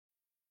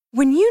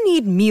When you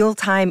need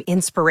mealtime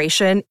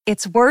inspiration,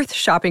 it's worth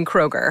shopping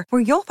Kroger,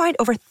 where you'll find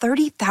over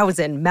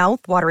 30,000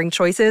 mouth-watering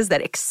choices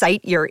that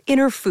excite your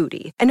inner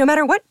foodie. And no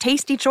matter what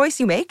tasty choice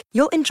you make,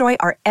 you'll enjoy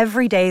our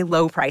everyday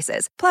low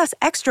prices, plus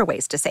extra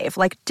ways to save,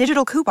 like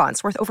digital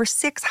coupons worth over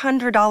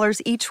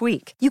 $600 each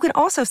week. You can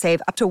also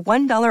save up to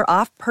 $1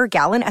 off per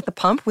gallon at the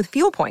pump with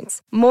fuel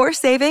points. More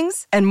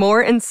savings and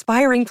more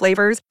inspiring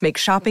flavors make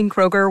shopping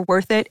Kroger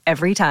worth it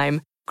every time.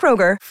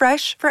 Kroger,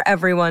 fresh for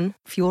everyone.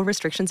 Fuel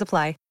restrictions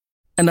apply.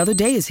 Another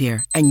day is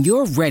here, and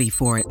you're ready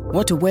for it.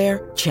 What to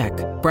wear? Check.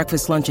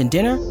 Breakfast, lunch, and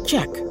dinner?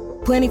 Check.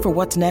 Planning for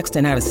what's next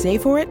and how to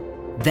save for it?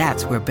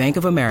 That's where Bank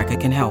of America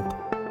can help.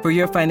 For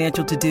your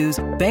financial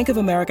to-dos, Bank of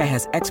America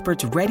has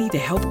experts ready to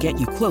help get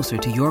you closer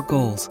to your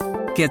goals.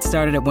 Get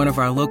started at one of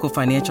our local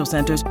financial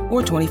centers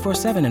or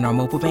 24/7 in our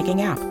mobile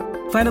banking app.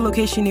 Find a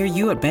location near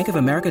you at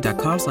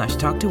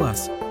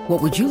bankofamerica.com/talktous.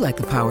 What would you like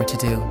the power to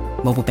do?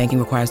 Mobile banking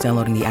requires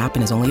downloading the app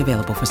and is only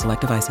available for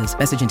select devices.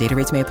 Message and data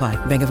rates may apply.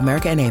 Bank of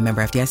America N.A.,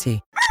 member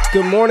FDIC.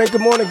 Good morning,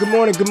 good morning, good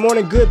morning, good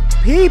morning, good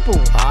people.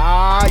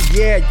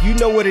 Yeah, you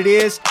know what it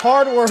is.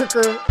 Hard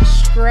worker,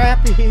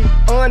 scrappy,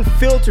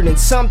 unfiltered, and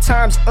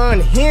sometimes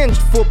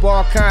unhinged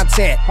football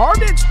content. Hard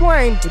to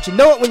explain, but you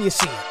know it when you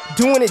see it.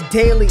 Doing it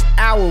daily,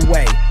 our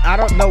way. I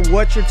don't know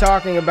what you're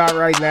talking about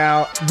right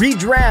now.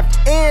 Redraft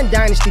and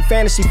Dynasty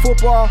Fantasy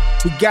Football,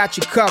 we got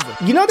you covered.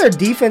 You know their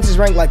defense is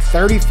ranked like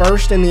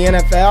 31st in the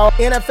NFL?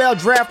 NFL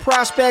draft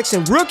prospects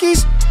and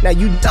rookies? Now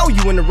you know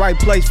you in the right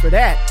place for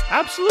that.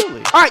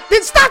 Absolutely. All right,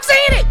 then stop saying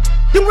it.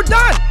 Then we're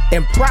done.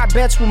 And prop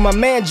bets with my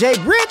man Jay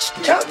Rich.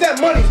 Count that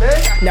money,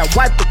 man. Now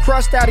wipe the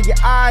crust out of your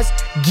eyes.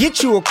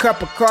 Get you a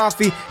cup of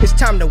coffee. It's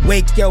time to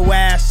wake your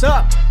ass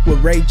up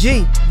with Ray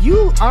G.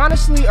 You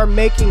honestly are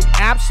making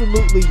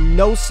absolutely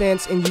no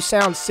sense and you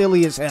sound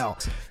silly as hell.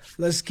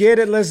 Let's get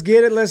it, let's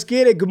get it, let's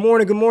get it. Good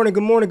morning, good morning,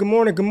 good morning, good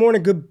morning, good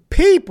morning, good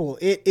people.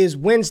 It is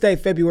Wednesday,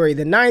 February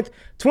the 9th,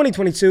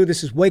 2022.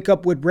 This is Wake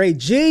Up with Ray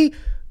G.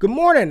 Good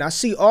morning. I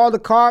see all the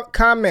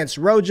comments.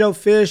 Rojo,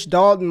 Fish,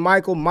 Dalton,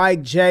 Michael,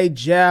 Mike, Jay,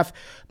 Jeff,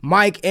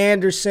 Mike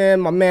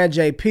Anderson, my man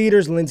Jay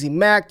Peters, Lindsey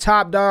Mack,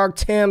 Top Dog,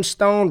 Tim,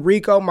 Stone,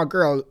 Rico, my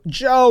girl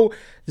Joe,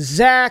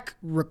 Zach,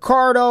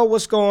 Ricardo.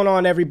 What's going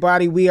on,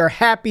 everybody? We are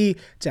happy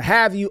to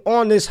have you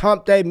on this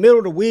hump day, middle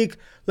of the week.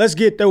 Let's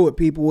get through it,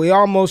 people. We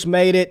almost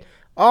made it.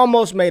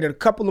 Almost made it. A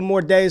couple of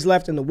more days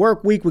left in the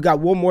work week. We got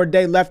one more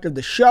day left of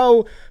the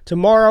show.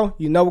 Tomorrow,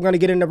 you know we're going to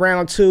get into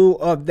round 2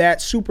 of that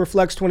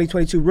Superflex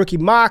 2022 rookie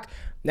mock.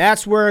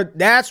 That's where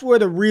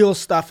the real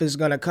stuff is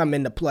going to come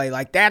into play.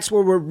 Like, that's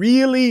where we're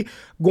really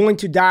going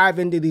to dive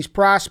into these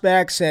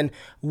prospects and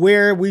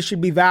where we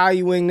should be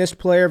valuing this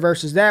player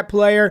versus that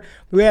player.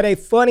 We had a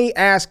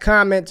funny-ass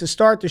comment to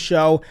start the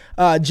show.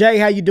 Jay,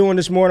 how you doing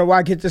this morning? While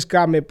I get this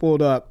comment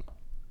pulled up.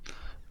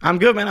 I'm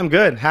good, man. I'm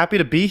good. Happy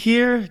to be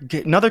here.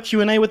 Get another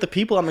Q&A with the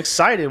people. I'm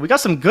excited. We got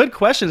some good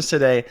questions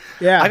today.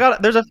 Yeah.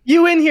 There's a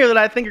few in here that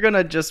I think are going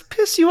to just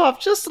piss you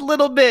off just a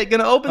little bit. Going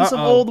to open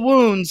some old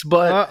wounds,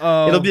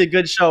 but it'll be a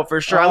good show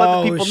for sure. I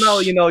let the people know,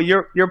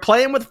 you're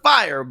playing with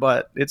fire,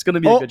 but it's going to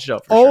be a good show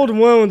for old sure.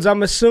 wounds.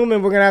 I'm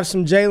assuming we're going to have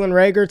some Jalen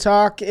Reagor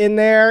talk in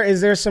there.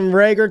 Is there some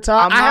Reagor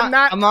talk? I'm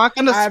not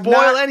going to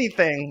spoil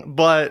anything,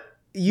 but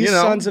you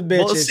sons of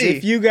bitches. We'll see.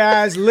 If you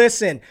guys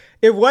listen,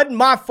 it wasn't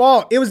my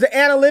fault. It was the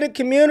analytic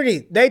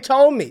community. They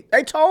told me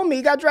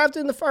he got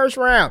drafted in the first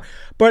round.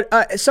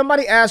 But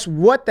somebody asked,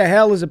 what the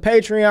hell is a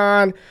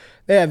Patreon?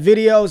 They have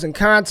videos and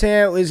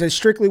content. Is a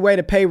strictly way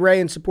to pay Ray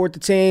and support the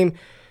team.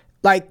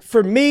 Like,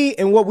 for me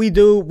and what we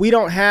do, we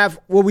do have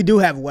a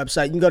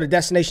website. You can go to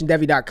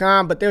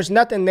destinationdevi.com, but there's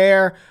nothing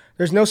there.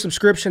 There's no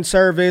subscription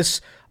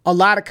service. A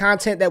lot of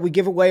content that we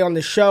give away on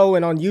the show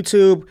and on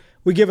YouTube,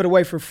 we give it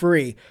away for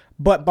free.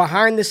 But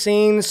behind the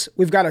scenes,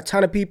 we've got a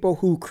ton of people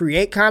who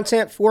create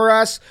content for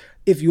us.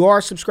 If you are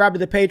subscribed to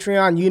the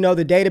Patreon, you know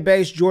the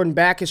database. Jordan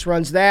Backus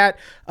runs that.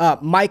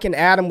 Mike and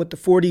Adam with the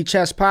 4D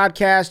Chess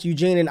Podcast.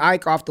 Eugene and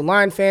Ike off the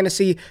line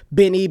fantasy.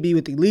 Ben Eby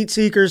with Elite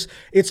Seekers.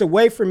 It's a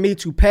way for me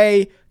to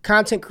pay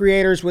content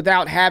creators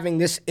without having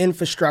this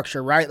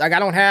infrastructure, right? Like, I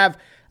don't have...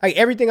 Like,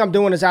 everything I'm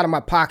doing is out of my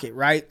pocket,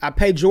 right? I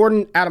pay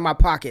Jordan out of my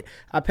pocket.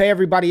 I pay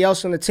everybody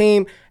else on the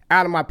team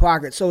out of my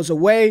pocket. So it's a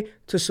way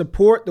to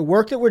support the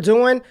work that we're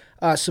doing,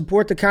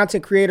 support the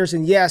content creators,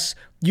 and yes,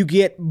 you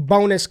get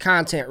bonus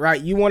content, right?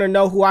 You want to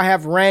know who I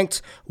have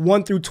ranked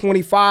 1 through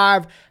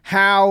 25,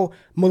 how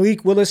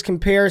Malik Willis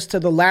compares to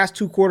the last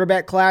 2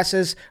 quarterback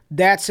classes.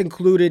 That's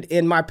included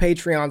in my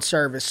Patreon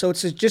service. So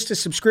it's just a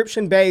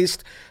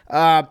subscription-based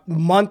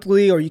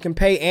monthly, or you can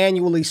pay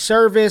annually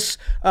service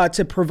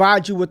to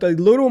provide you with a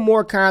little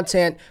more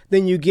content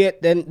than you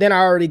get than I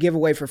already give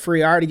away for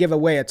free. I already give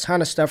away a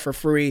ton of stuff for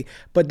free,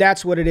 but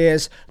that's what it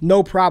is.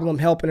 No problem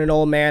helping an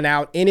old man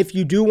out. And if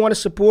you do want to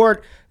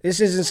support, this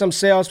isn't some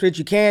sales pitch.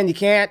 You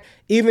can't.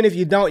 Even if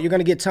you don't, you're going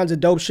to get tons of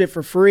dope shit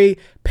for free.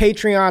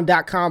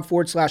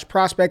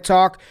 Patreon.com/prospect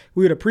talk.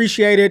 We would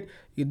appreciate it.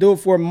 You do it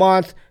for a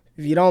month.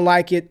 If you don't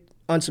like it,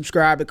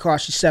 unsubscribe. It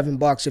costs you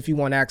 $7 if you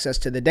want access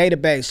to the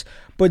database.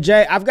 But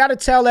Jay, I've got to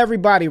tell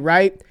everybody,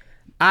 right?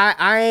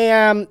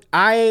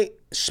 I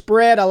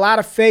spread a lot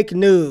of fake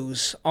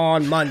news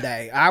on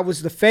Monday. I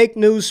was the fake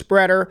news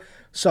spreader,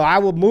 so I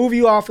will move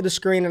you off of the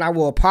screen and I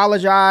will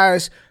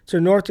apologize to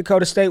North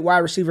Dakota State wide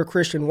receiver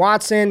Christian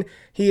Watson.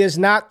 He is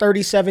not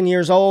 37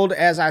 years old,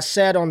 as I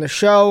said on the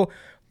show.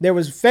 There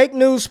was fake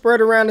news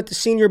spread around at the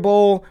Senior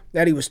Bowl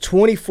that he was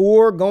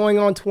 24 going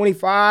on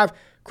 25.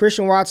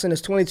 Christian Watson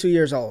is 22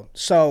 years old,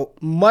 so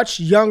much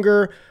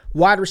younger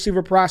wide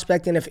receiver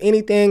prospect, and if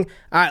anything,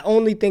 I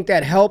only think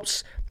that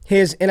helps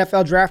his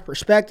NFL draft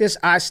prospectus.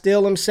 I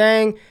still am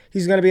saying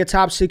he's going to be a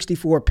top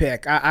 64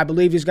 pick. I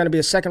believe he's going to be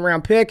a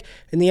second-round pick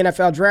in the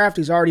NFL draft.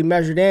 He's already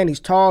measured in. He's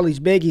tall, he's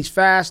big, he's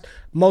fast,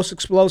 most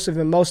explosive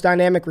and most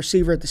dynamic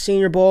receiver at the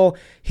Senior Bowl.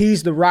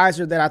 He's the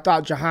riser that I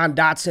thought Jahan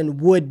Dotson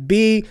would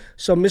be.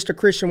 So, Mr.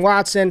 Christian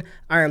Watson,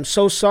 I am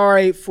so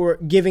sorry for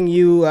giving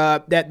you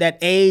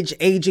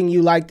aging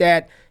you like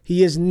that.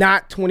 He is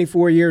not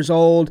 24 years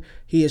old.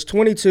 He is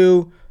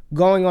 22.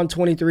 Going on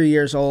 23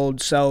 years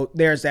old. So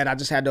there's that. I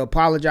just had to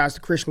apologize to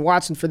Christian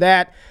Watson for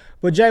that.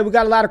 But Jay, we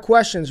got a lot of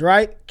questions,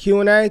 right?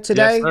 Q&A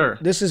today. Yes, sir.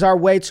 This is our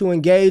way to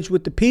engage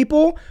with the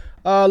people.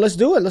 Let's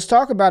do it. Let's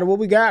talk about it. What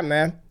we got,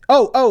 man?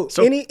 So,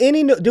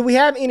 do we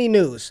have any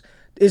news?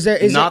 Is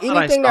there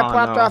anything that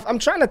popped off? I'm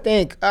trying to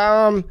think.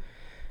 I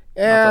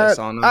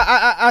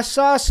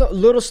saw some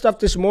little stuff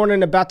this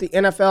morning about the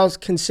NFL's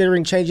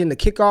considering changing the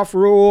kickoff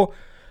rule.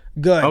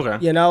 Good.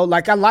 Okay.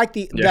 I like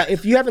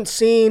if you haven't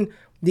seen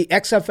the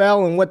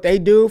XFL and what they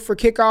do for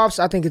kickoffs,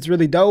 I think it's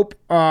really dope.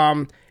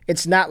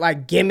 It's not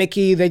like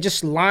gimmicky. They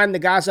just line the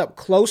guys up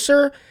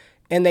closer,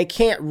 and they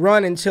can't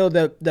run until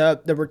the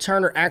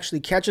returner actually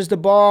catches the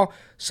ball.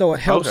 So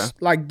it helps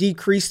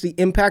decrease the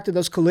impact of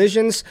those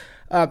collisions.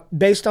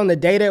 Based on the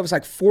data, it was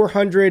like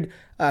 400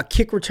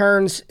 kick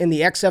returns in the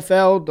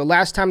XFL the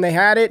last time they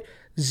had it.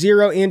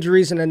 0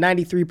 injuries and a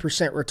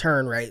 93%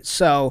 return rate.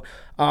 So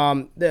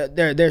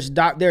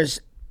there's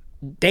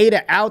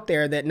data out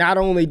there that not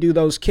only do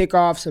those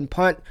kickoffs and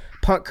punt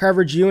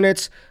coverage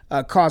units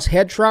cause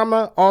head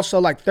trauma, also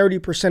like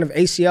 30% of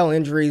ACL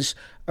injuries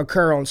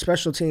occur on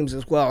special teams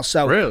as well.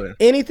 So really?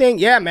 Anything,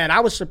 yeah, man, I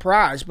was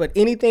surprised, but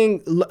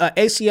anything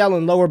ACL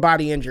and lower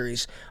body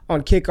injuries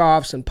on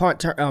kickoffs and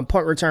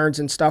punt returns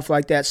and stuff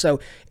like that. So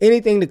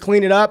anything to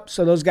clean it up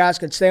so those guys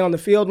could stay on the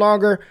field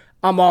longer,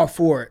 I'm all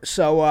for it.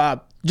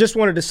 So just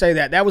wanted to say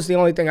that. That was the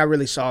only thing I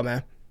really saw,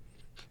 man.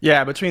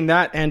 Yeah, between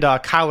that and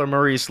Kyler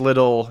Murray's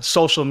little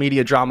social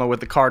media drama with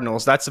the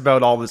Cardinals, that's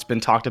about all that's been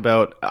talked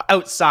about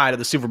outside of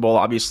the Super Bowl,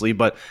 obviously,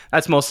 but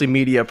that's mostly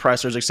media,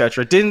 pressers,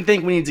 etc. Didn't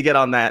think we need to get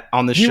on that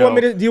on the show.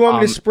 Do you want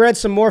me to spread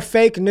some more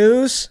fake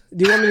news?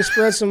 Do you want me to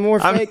spread some more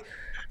fake?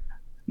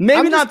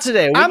 Maybe not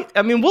today.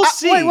 We'll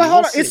see. Wait,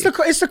 hold on.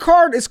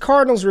 It's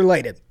Cardinals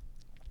related.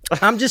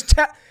 I'm just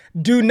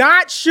do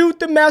not shoot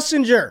the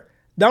messenger.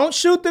 Don't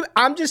shoot the.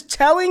 I'm just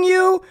telling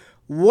you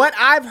what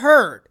I've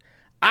heard.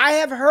 I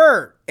have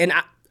heard, and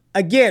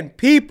again,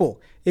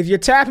 people, if you're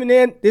tapping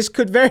in, this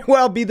could very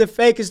well be the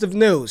fakest of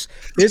news.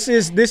 This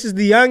is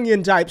the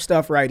Onion type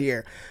stuff right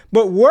here.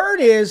 But word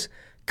is,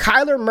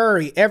 Kyler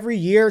Murray every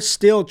year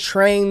still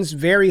trains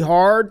very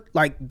hard,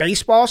 like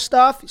baseball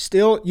stuff.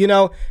 Still,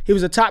 he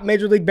was a top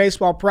Major League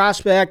Baseball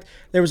prospect.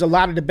 There was a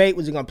lot of debate.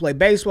 Was he going to play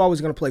baseball? Was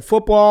he going to play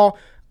football?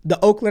 The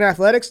Oakland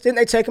Athletics, didn't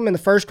they take him in the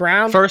first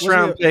round? First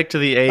round pick to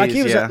the A's,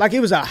 he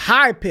was a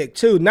high pick,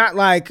 too. Not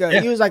like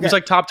he was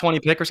like top 20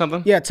 pick or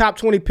something? Yeah, top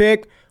 20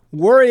 pick.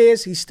 Word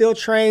is he still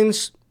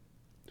trains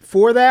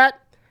for that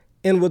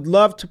and would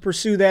love to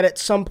pursue that at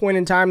some point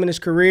in time in his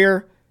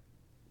career.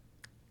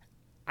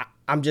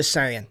 I'm just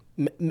saying.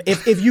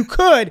 If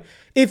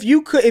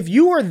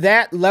you were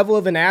that level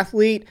of an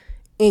athlete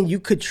and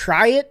you could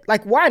try it,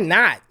 like, why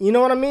not? You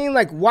know what I mean?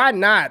 Like, why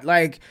not?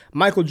 Like,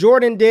 Michael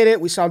Jordan did it.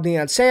 We saw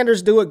Deion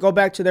Sanders do it. Go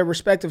back to their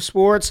respective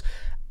sports.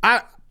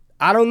 I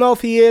don't know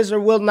if he is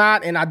or will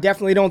not, and I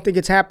definitely don't think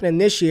it's happening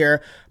this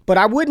year. But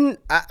I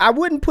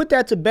wouldn't put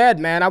that to bed,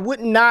 man. I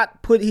would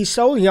not put. He's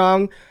so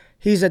young.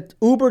 He's a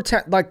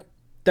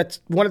that's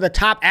one of the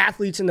top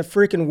athletes in the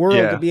freaking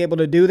world to be able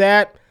to do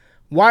that.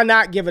 Why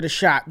not give it a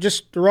shot?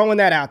 Just throwing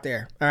that out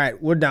there. All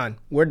right, we're done.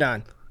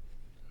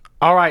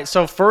 All right,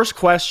 so first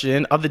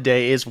question of the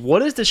day is,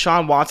 what is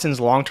Deshaun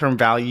Watson's long-term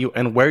value,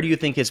 and where do you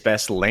think his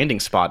best landing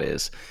spot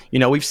is?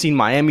 We've seen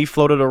Miami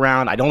floated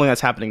around. I don't think that's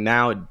happening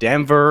now.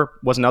 Denver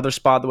was another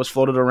spot that was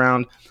floated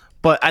around.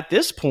 But at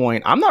this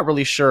point, I'm not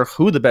really sure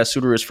who the best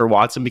suitor is for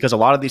Watson, because a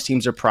lot of these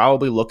teams are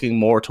probably looking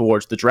more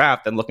towards the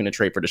draft than looking to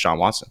trade for Deshaun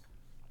Watson.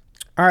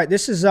 All right,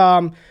 this is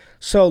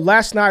so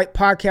last night,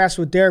 podcast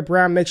with Derek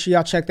Brown. Make sure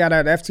y'all check that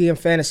out, FTM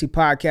Fantasy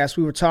Podcast.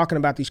 We were talking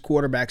about these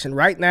quarterbacks. And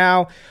right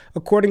now,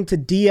 according to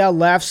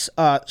DLF's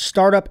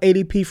startup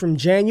ADP from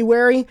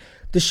January,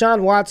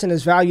 Deshaun Watson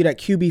is valued at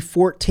QB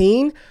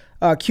 14.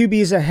 QB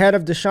is ahead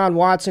of Deshaun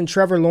Watson,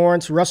 Trevor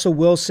Lawrence, Russell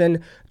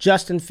Wilson,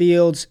 Justin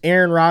Fields,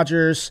 Aaron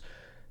Rodgers,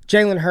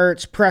 Jalen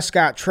Hurts,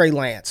 Prescott, Trey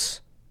Lance.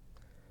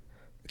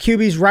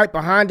 QB's right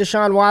behind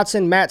Deshaun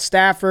Watson, Matt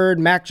Stafford,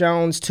 Mac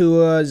Jones,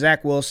 Tua,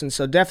 Zach Wilson.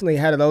 So definitely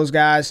ahead of those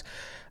guys.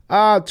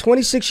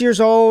 26 years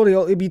old.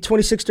 He'll be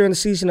 26 during the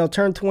season. He'll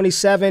turn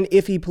 27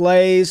 if he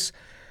plays.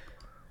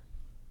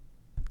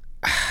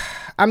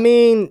 I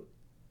mean,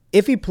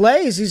 if he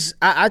plays,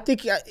 I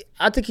think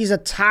he's a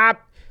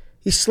top.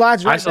 He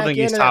slides right back in. I still think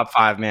he's top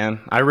 5, man.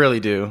 I really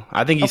do.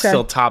 I think he's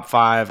still top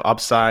 5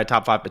 upside,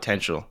 top 5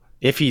 potential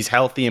if he's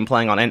healthy and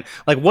playing on. And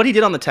like what he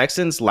did on the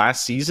Texans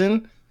last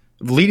season,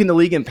 leading the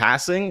league in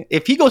passing.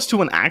 If he goes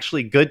to an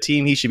actually good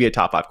team, he should be a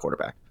top 5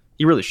 quarterback.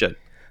 He really should.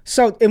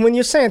 So, and when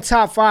you're saying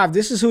top 5,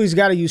 this is who he's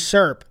got to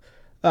usurp: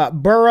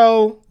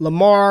 Burrow,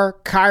 Lamar,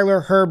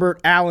 Kyler,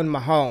 Herbert, Allen,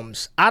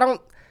 Mahomes. I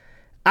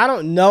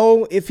don't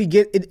know if he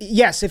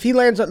yes, if he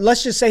lands,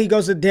 let's just say he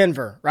goes to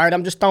Denver, right?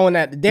 I'm just throwing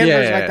that.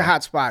 Denver's like the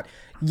hot spot.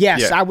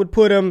 Yes, I would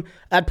put him.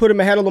 I'd put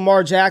him ahead of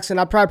Lamar Jackson.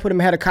 I'd probably put him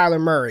ahead of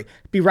Kyler Murray.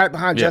 Be right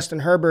behind Justin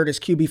Herbert as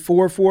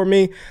QB4 for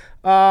me.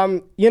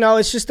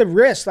 It's just a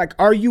risk. Like,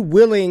 are you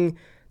willing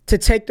to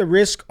take the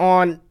risk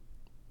on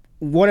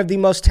one of the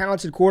most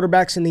talented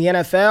quarterbacks in the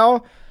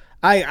NFL?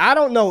 I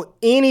don't know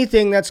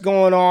anything that's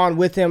going on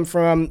with him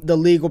from the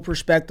legal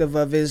perspective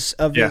of his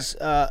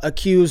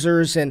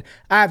accusers, and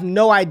I have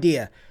no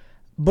idea.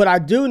 But I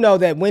do know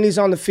that when he's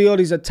on the field,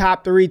 he's a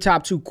top 3,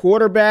 top 2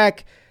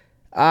 quarterback.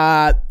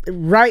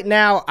 Right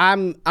now,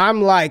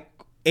 I'm like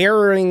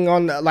erring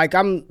on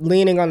I'm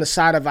leaning on the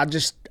side of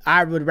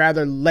I would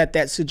rather let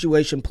that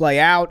situation play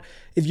out.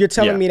 If you're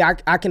telling me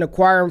that I can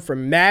acquire him for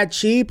mad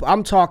cheap,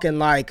 I'm talking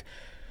like.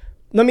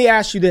 Let me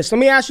ask you this. Let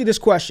me ask you this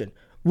question.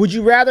 Would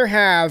you rather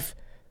have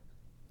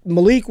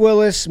Malik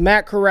Willis,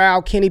 Matt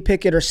Corral, Kenny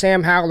Pickett, or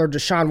Sam Howell, or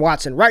Deshaun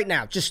Watson right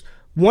now? Just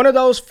one of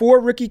those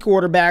 4 rookie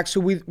quarterbacks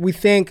who we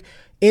think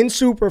in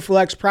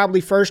Superflex,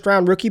 probably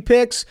first-round rookie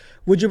picks.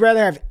 Would you rather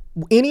have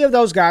any of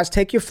those guys,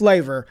 take your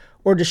flavor,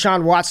 or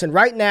Deshaun Watson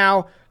right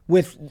now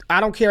with, I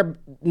don't care,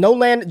 no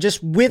land,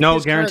 just with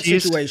his current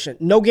situation?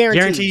 No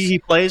guarantees. Guarantee he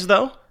plays,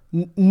 though?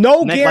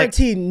 No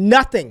guarantee,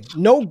 nothing.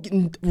 No,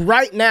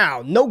 right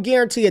now, no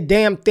guarantee a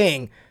damn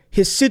thing.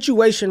 His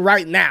situation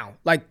right now,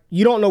 like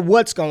you don't know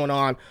what's going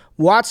on.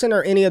 Watson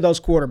or any of those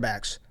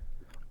quarterbacks?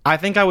 I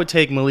think I would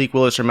take Malik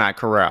Willis or Matt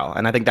Corral,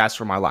 and I think that's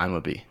where my line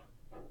would be.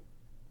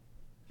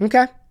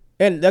 Okay.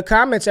 And the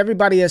comments,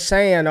 everybody is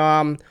saying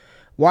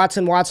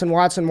Watson,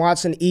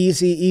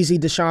 easy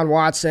Deshaun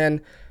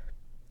Watson.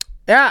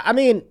 Yeah, I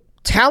mean,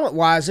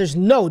 talent-wise, there's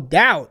no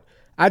doubt.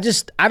 I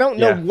don't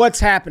know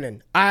what's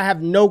happening. I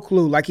have no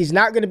clue. Like, he's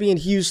not going to be in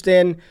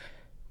Houston.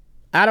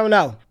 I don't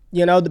know.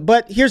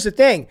 But here's the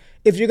thing.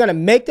 If you're going to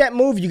make that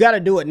move, you got to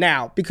do it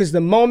now. Because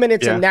the moment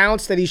it's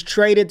announced that he's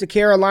traded to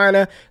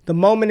Carolina, the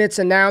moment it's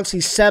announced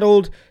he's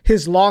settled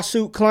his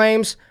lawsuit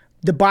claims,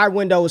 the buy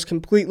window is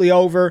completely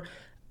over.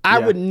 I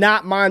would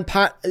not mind.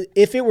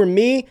 If it were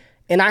me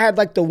and I had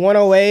like the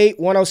 108,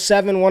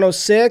 107,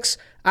 106,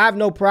 I have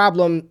no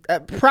problem.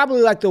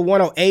 Probably like the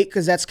 108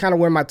 because that's kind of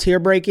where my tier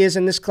break is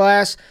in this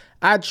class.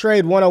 I'd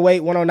trade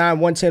 108, 109,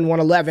 110,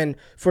 111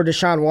 for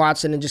Deshaun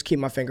Watson and just keep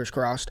my fingers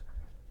crossed.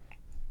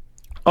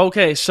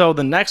 Okay, so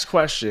the next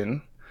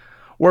question.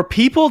 Were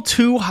people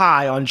too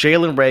high on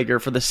Jalen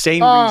Reagor for the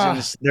same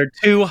reasons they're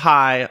too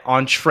high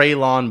on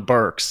Treylon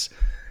Burks?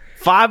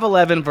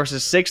 5'11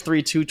 versus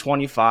 6'3",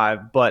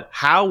 225, but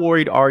how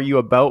worried are you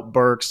about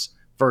Burks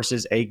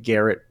versus a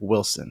Garrett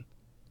Wilson?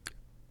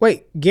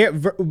 Wait,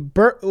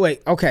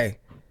 okay.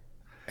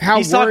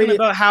 He's talking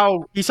about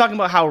how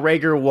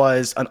Reagor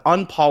was an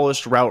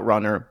unpolished route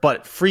runner,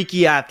 but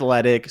freaky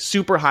athletic,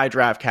 super high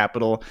draft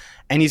capital,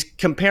 and he's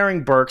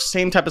comparing Burks,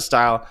 same type of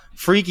style,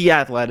 freaky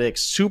athletic,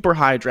 super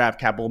high draft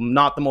capital,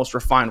 not the most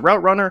refined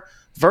route runner,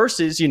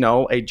 versus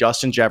a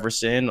Justin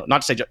Jefferson.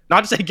 Not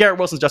to say Garrett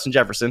Wilson's Justin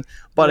Jefferson,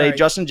 but a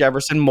Justin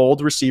Jefferson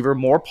mold receiver,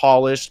 more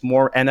polished,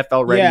 more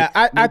NFL ready. Yeah,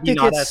 I think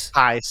not it's as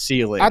high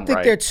ceiling. I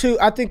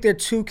think they're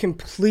two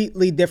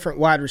completely different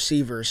wide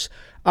receivers.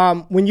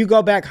 When you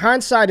go back,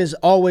 hindsight is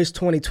always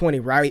 20/20,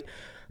 right?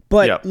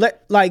 But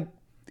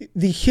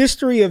the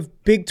history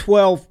of Big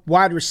 12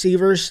 wide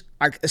receivers,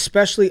 like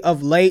especially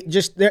of late,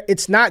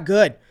 it's not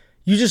good.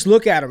 You just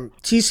look at them.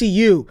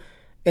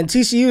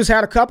 TCU's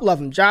had a couple of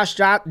them. Josh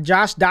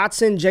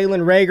Dotson,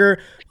 Jalen Reagor.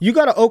 You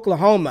go to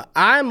Oklahoma.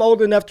 I'm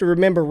old enough to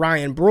remember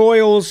Ryan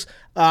Broyles.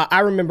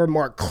 I remember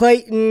Mark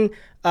Clayton.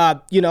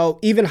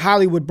 Even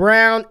Hollywood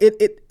Brown.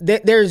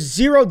 There's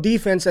zero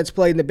defense that's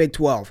played in the Big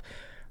 12.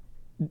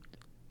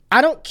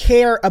 I don't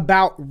care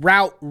about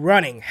route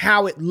running,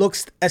 how it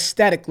looks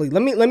aesthetically.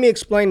 Let me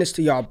explain this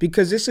to y'all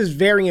because this is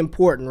very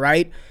important,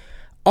 right?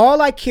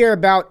 All I care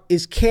about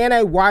is, can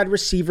a wide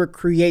receiver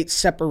create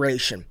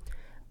separation?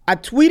 I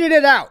tweeted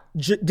it out.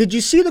 Did you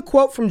see the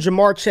quote from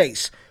Jamar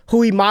Chase,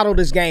 who he modeled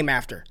his game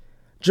after?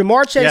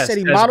 Jamar Chase said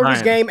he modeled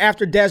his game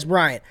after Dez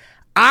Bryant.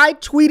 I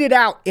tweeted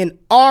out in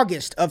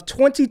August of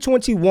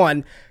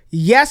 2021,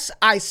 yes,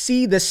 I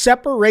see the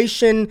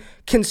separation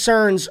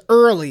concerns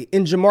early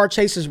in Jamar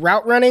Chase's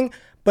route running,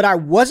 but I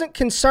wasn't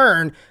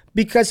concerned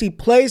because he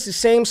plays the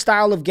same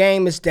style of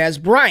game as Dez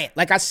Bryant.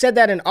 Like I said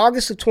that in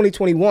August of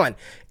 2021.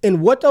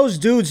 And what those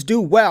dudes do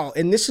well,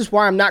 and this is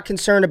why I'm not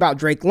concerned about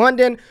Drake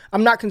London,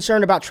 I'm not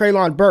concerned about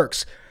Treylon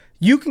Burks.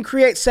 You can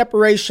create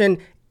separation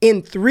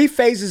in 3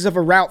 phases of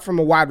a route from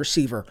a wide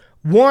receiver.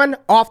 One,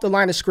 off the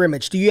line of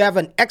scrimmage. Do you have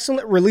an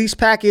excellent release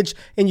package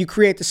and you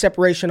create the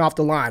separation off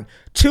the line?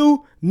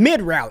 Two,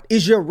 mid route.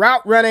 Is your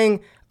route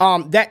running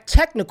that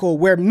technical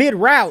where mid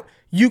route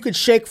you could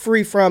shake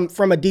free from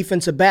a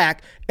defensive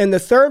back? And the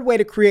third way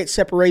to create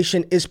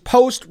separation is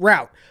post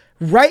route.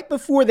 Right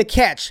before the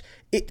catch,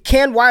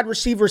 can wide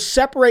receivers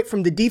separate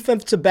from the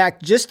defensive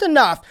back just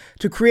enough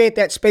to create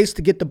that space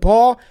to get the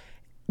ball?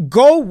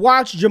 Go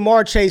watch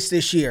Jamar Chase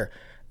this year.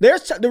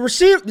 There's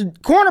the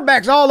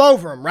cornerback's all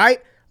over him,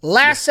 right?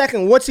 Last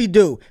second, what's he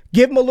do?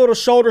 Give him a little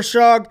shoulder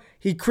shrug.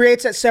 He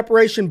creates that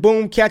separation,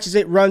 boom, catches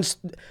it, runs.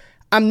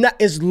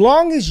 As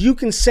long as you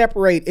can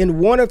separate in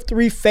one of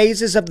three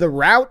phases of the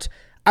route,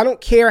 I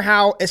don't care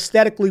how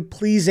aesthetically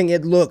pleasing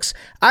it looks.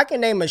 I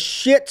can name a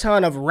shit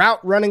ton of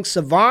route running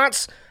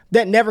savants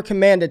that never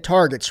commanded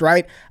targets,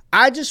 right?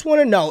 I just want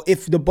to know,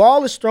 if the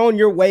ball is thrown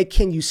your way,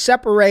 can you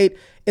separate?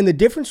 And the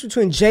difference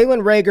between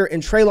Jalen Reagor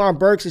and Treylon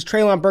Burks is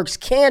Treylon Burks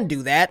can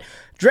do that.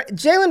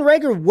 Jalen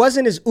Reagor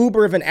wasn't as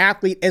uber of an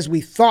athlete as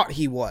we thought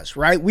he was,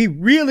 right? We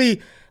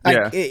really,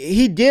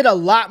 he did a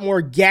lot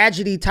more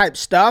gadgety type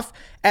stuff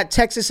at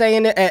Texas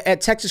A&M, at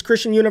Texas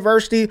Christian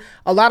University.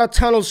 A lot of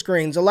tunnel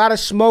screens, a lot of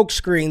smoke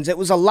screens. It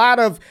was a lot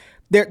of,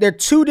 they're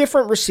two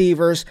different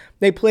receivers.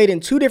 They played in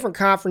two different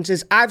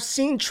conferences. I've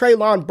seen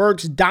Treylon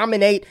Burks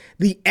dominate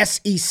the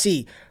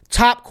SEC.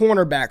 Top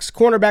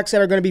cornerbacks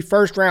that are going to be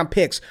first-round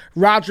picks,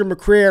 Roger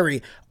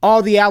McCreary,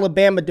 all the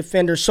Alabama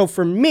defenders. So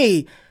for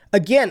me,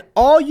 again,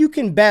 all you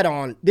can bet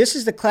on, this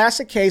is the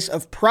classic case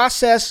of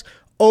process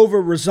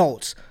over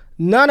results.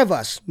 None of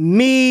us,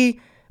 me,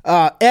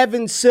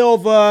 Evan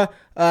Silva,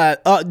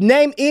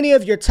 name any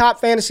of your top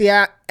fantasy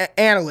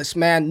analysts,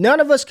 man. None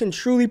of us can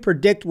truly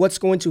predict what's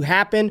going to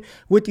happen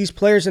with these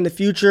players in the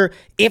future,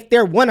 if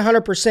they're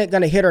 100%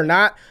 going to hit or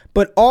not.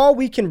 But all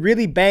we can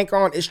really bank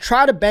on is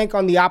try to bank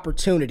on the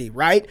opportunity,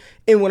 right?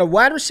 And when a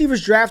wide receiver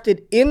is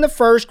drafted in the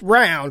first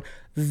round,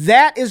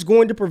 that is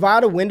going to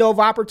provide a window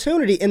of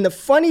opportunity. And the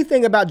funny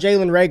thing about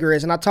Jalen Reagor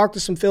is, and I talked to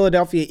some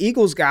Philadelphia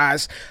Eagles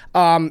guys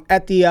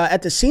at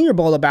the Senior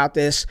Bowl about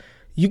this,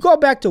 you go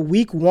back to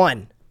week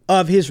 1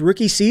 of his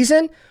rookie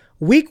season.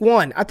 Week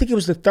 1, I think it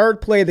was the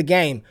third play of the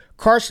game.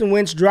 Carson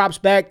Wentz drops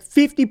back,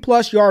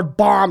 50-plus yard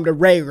bomb to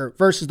Reagor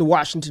versus the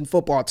Washington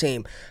football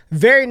team.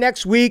 Very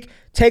next week,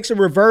 takes a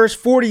reverse,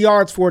 40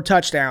 yards for a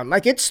touchdown.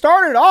 Like, it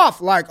started off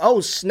like, oh,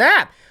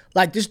 snap.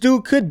 Like, this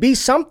dude could be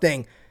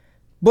something.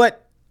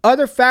 But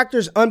other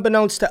factors,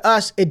 unbeknownst to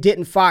us, it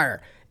didn't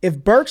fire.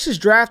 If Burks is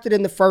drafted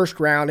in the first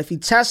round, if he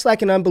tests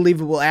like an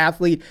unbelievable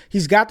athlete,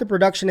 he's got the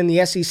production in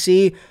the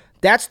SEC,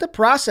 that's the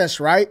process,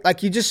 right?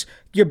 Like,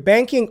 you're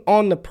banking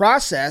on the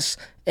process,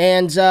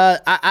 and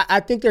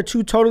I think they're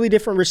two totally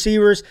different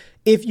receivers.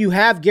 If you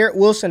have Garrett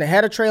Wilson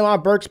ahead of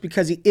Treylon Burks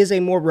because he is a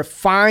more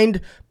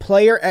refined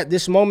player at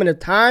this moment of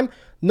time,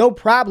 no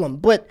problem.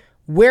 But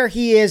where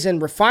he is in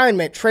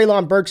refinement,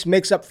 Treylon Burks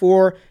makes up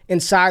for in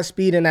size,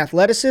 speed, and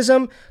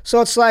athleticism. So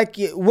it's like,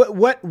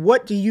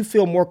 what do you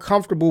feel more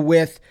comfortable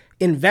with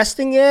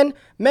investing in?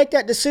 Make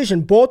that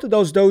decision. Both of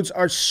those dudes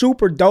are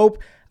super dope.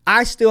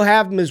 I still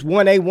have them as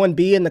 1A,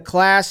 1B in the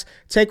class.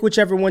 Take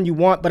whichever one you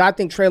want, but I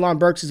think Treylon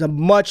Burks is a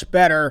much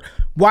better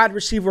wide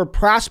receiver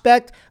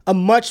prospect, a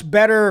much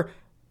better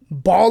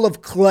ball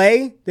of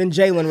clay than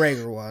Jalen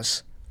Reagor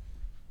was.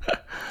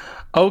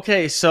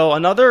 Okay, so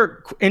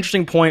another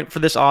interesting point for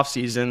this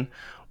offseason,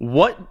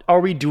 what are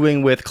we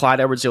doing with Clyde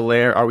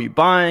Edwards-Helaire? Are we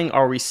buying?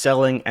 Are we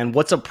selling? And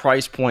what's a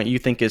price point you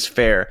think is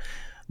fair?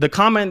 The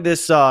comment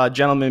this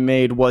gentleman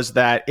made was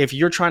that if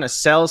you're trying to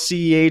sell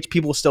CEH,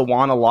 people still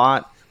want a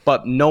lot,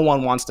 but no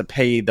one wants to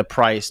pay the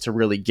price to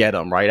really get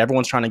them, right?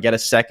 Everyone's trying to get a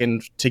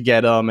second to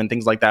get them and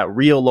things like that,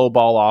 real low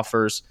ball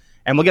offers.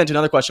 And we'll get into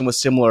another question with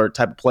similar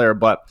type of player,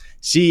 but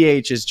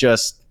CEH is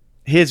just,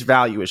 his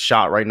value is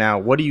shot right now.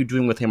 What are you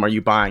doing with him? Are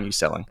you buying, you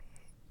selling?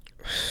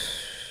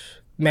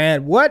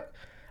 Man, what?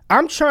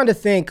 I'm trying to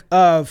think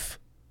of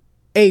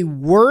a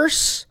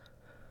worse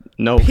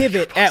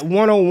pivot at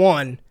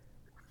 101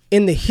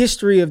 in the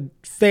history of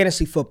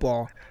fantasy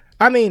football.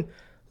 I mean,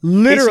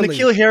 literally, it's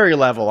N'Keal Harry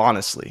level,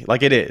 honestly.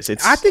 Like, it is.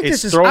 I think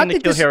this is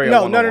N'Keal Harry.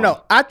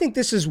 No. I think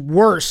this is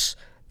worse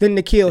than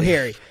N'Keal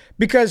Harry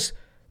because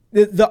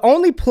the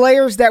only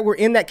players that were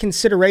in that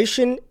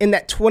consideration in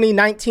that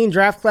 2019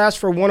 draft class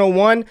for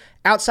 101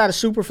 outside of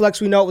Superflex,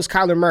 we know it was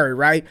Kyler Murray,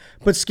 right?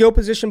 But skill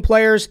position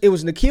players, it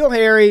was N'Keal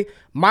Harry,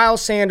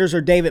 Miles Sanders,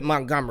 or David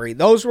Montgomery.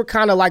 Those were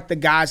kind of like the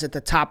guys at the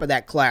top of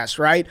that class,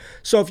 right?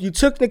 So if you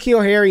took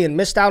N'Keal Harry and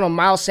missed out on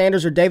Miles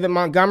Sanders or David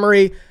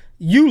Montgomery,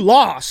 you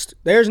lost.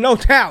 There's no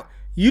doubt.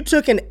 You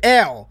took an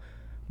L,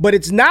 but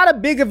it's not a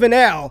big of an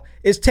L.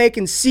 It's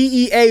taking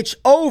CEH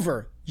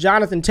over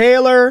Jonathan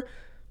Taylor,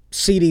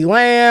 CeeDee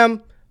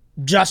Lamb,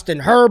 Justin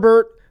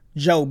Herbert,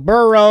 Joe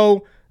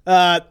Burrow,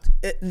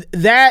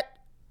 that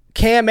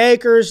Cam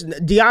Akers,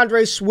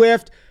 DeAndre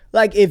Swift.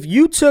 Like, if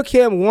you took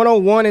him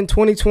 101 in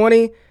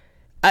 2020,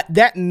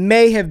 that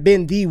may have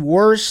been the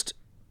worst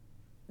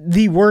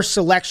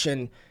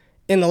selection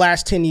in the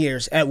last 10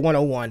 years at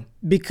 101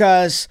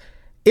 because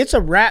it's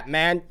a wrap,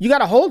 man. You got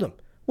to hold him.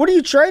 What are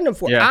you trading him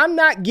for? Yeah. I'm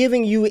not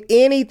giving you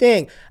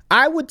anything.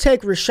 I would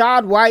take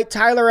Rashad White,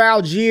 Tyler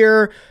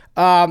Algier.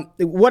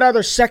 What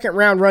other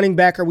second-round running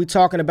back are we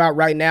talking about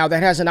right now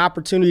that has an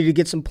opportunity to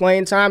get some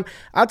playing time?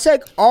 I'll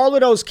take all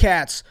of those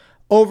cats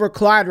over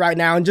Clyde right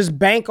now and just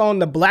bank on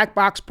the black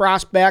box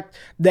prospect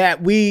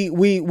that we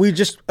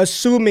just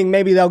assuming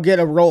maybe they'll get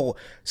a role.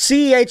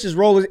 CEH's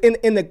role is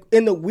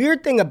in the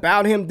weird thing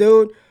about him,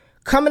 dude,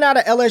 coming out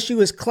of LSU,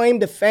 his claim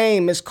to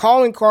fame, his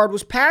calling card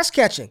was pass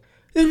catching.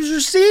 He was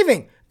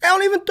receiving. They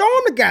don't even throw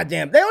him the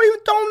goddamn. They don't even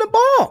throw him the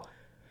ball.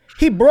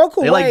 He broke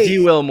away. They like D.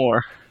 Will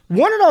more.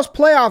 One of those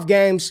playoff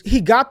games,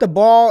 he got the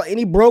ball and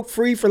he broke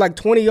free for like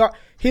 20 yards.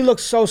 He looked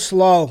so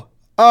slow.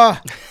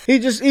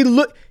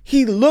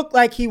 He looked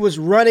like he was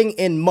running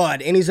in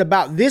mud, and he's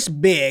about this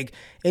big,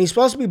 and he's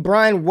supposed to be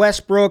Brian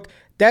Westbrook.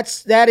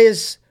 That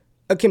is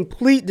a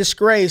complete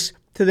disgrace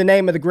to the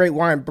name of the great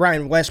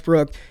Brian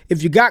Westbrook.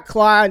 If you got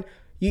Clyde,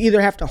 you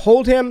either have to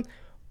hold him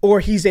or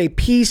he's a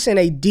piece in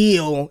a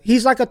deal.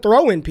 He's like a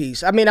throw-in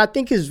piece. I mean, I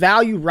think his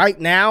value right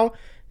now,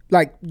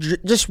 like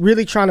just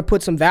really trying to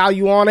put some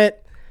value on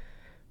it,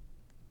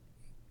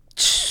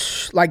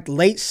 like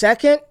late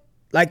second,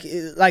 like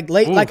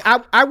late. Oof. Like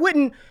I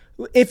wouldn't.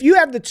 If you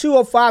have the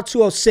 205,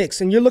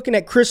 206, and you're looking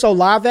at Chris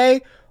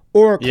Olave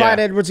or Clyde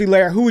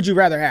Edwards-Helaire, who would you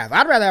rather have?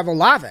 I'd rather have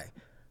Olave.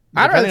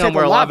 Depending on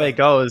where Olave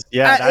goes,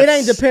 it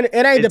ain't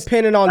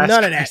dependent on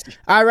none of that.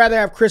 I'd rather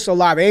have Chris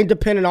Olave. It ain't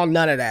dependent on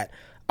none of that.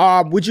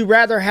 Would you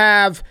rather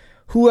have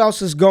who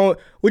else is going?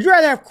 Would you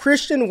rather have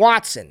Christian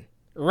Watson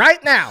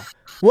right now?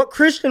 What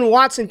Christian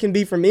Watson can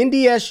be from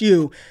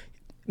NDSU?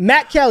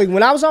 Matt Kelly,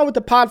 when I was on with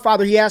the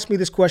Podfather, he asked me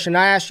this question.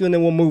 I asked you, and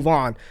then we'll move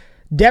on.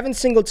 Devin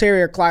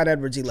Singletary or Clyde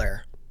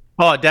Edwards-Helaire?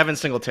 Oh, Devin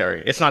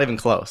Singletary. It's not even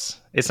close.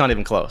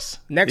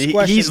 Next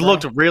question. He's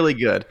looked really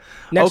good.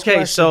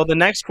 So the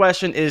next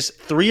question is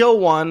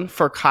 301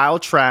 for Kyle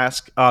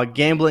Trask.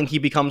 Gambling, he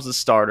becomes the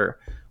starter.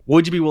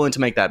 Would you be willing to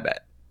make that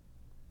bet?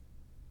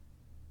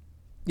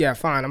 Yeah,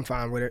 fine. I'm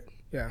fine with it.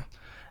 Yeah.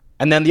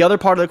 And then the other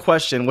part of the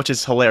question, which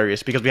is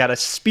hilarious because we had a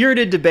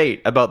spirited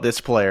debate about this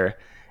player,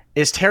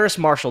 is Terrace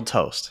Marshall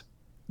toast?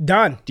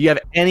 Done. Do you have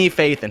any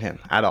faith in him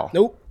at all?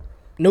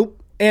 Nope.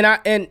 And I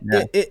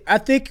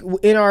think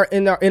in our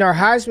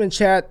Heisman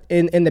chat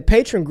in the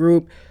patron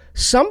group,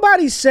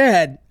 somebody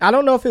said, I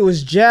don't know if it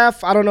was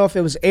Jeff, I don't know if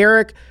it was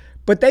Eric,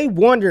 but they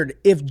wondered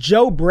if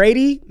Joe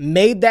Brady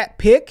made that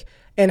pick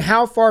and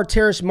how far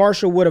Terrace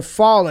Marshall would have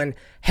fallen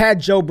had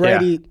Joe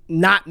Brady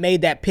not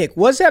made that pick.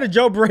 Was that a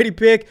Joe Brady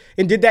pick,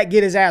 and did that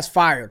get his ass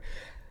fired?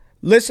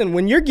 Listen,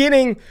 when you're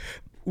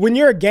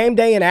a game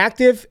day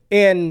inactive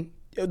and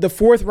the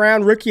 4th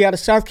round rookie out of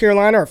South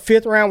Carolina or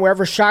 5th round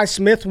wherever Shi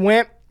Smith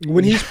went,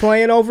 when he's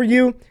playing over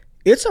you,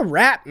 it's a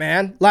wrap,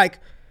 man. Like,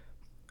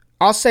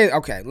 I'll say,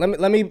 okay,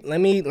 let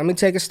me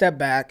take a step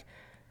back.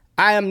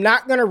 I am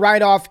not going to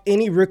write off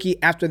any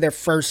rookie after their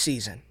first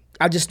season.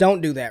 I just don't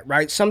do that,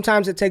 right?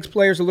 Sometimes it takes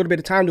players a little bit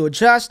of time to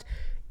adjust.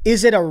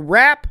 Is it a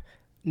wrap?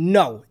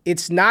 No,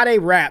 it's not a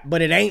wrap,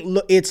 but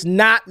it's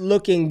not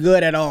looking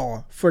good at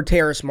all for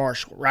Terrace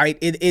Marshall, right?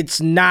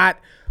 It's not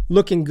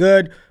looking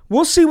good.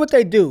 We'll see what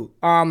they do.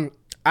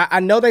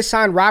 I know they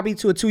signed Robbie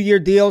to a 2-year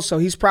deal, so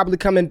he's probably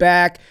coming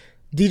back.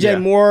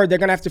 DJ Moore, they're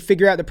going to have to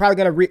figure out. They're probably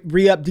going to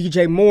re-up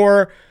DJ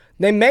Moore.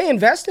 They may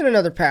invest in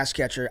another pass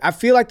catcher. I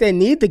feel like they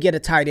need to get a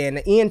tight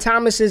end. Ian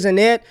Thomas isn't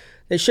it.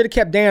 They should have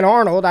kept Dan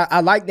Arnold.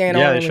 I like Dan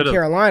Arnold in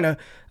Carolina.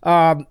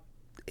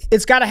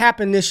 It's got to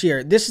happen this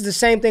year. This is the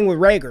same thing with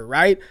Rager,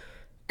 right?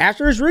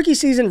 After his rookie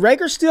season,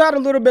 Rager still had a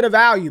little bit of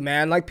value,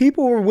 man. Like,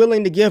 people were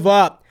willing to give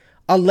up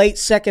a late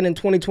second in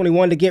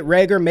 2021 to get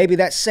Rager, maybe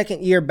that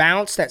second year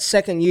bounce, that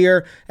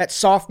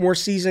sophomore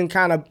season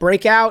kind of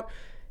breakout.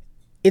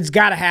 It's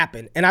got to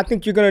happen. And I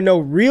think you're going to know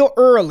real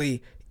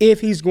early if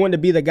he's going to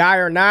be the guy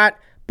or not.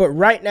 But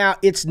right now,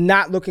 it's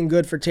not looking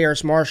good for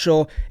Terrace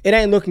Marshall. It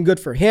ain't looking good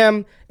for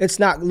him. It's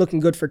not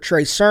looking good for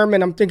Trey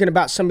Sermon. I'm thinking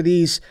about some of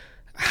these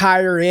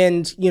higher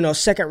end,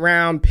 second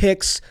round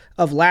picks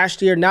of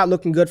last year. Not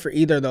looking good for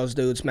either of those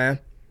dudes, man.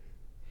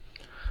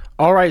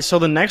 All right, so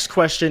the next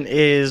question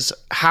is,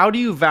 how do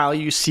you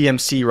value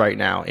CMC right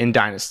now in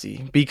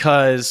Dynasty?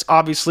 Because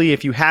obviously,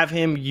 if you have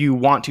him, you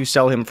want to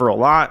sell him for a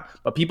lot,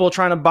 but people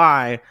trying to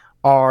buy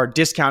are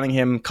discounting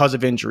him because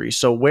of injury.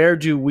 So where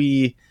do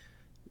we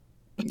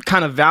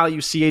kind of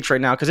value CH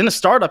right now? Because in a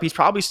startup, he's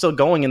probably still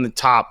going in the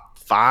top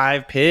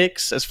 5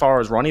 picks as far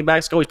as running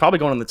backs go. He's probably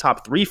going in the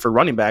top 3 for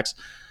running backs.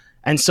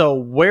 And so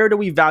where do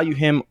we value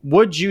him?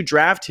 Would you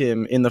draft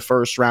him in the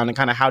first round, and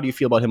kind of how do you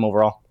feel about him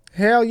overall?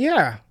 Hell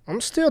yeah.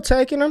 I'm still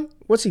taking him.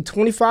 What's he,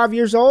 25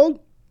 years old?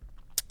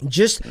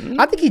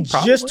 I think he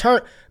just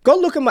turned. Go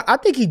look at I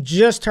think he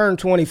just turned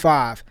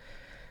 25.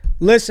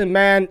 Listen,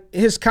 man,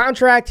 his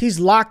contract, he's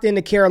locked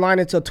into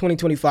Carolina until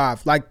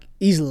 2025. Like,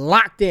 he's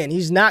locked in.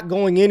 He's not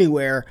going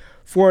anywhere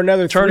for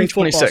another 3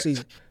 football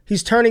season.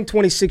 He's turning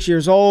 26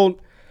 years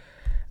old.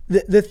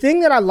 The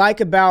thing that I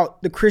like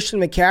about the Christian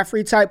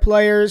McCaffrey type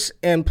players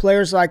and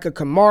players like a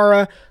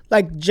Kamara,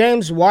 like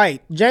James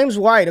White. James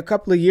White a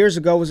couple of years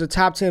ago was a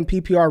top 10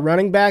 PPR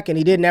running back, and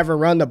he didn't ever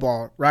run the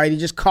ball, right? He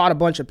just caught a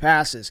bunch of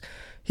passes.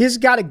 He's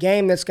got a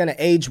game that's going to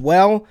age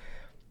well.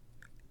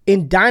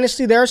 In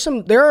Dynasty, there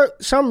are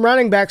some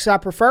running backs I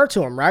prefer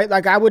to him, right?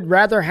 Like I would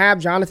rather have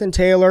Jonathan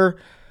Taylor.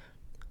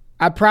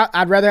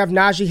 I'd rather have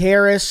Najee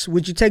Harris.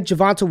 Would you take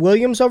Javonte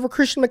Williams over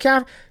Christian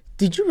McCaffrey?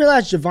 Did you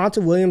realize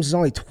Javonte Williams is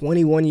only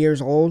 21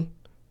 years old?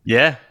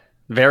 Yeah,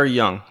 very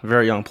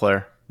young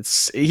player.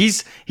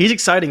 He's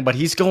exciting, but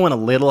he's going a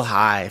little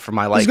high for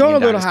my liking. He's going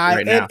a little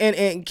high high, right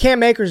and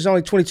Cam Akers is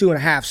only 22 and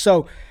a half.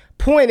 So,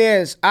 point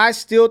is, I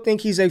still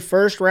think he's a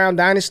first-round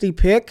Dynasty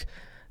pick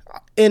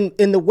in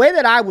the way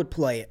that I would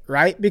play it,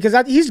 right? Because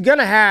he's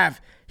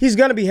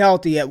gonna be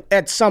healthy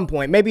at some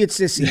point. Maybe it's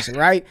this season,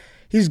 right?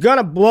 He's going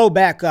to blow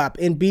back up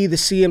and be the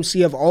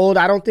CMC of old.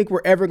 I don't think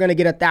we're ever going to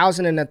get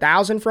 1,000 and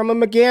 1,000 from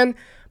him again.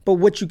 But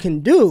what you can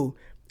do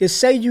is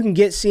say you can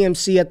get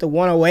CMC at the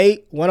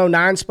 108,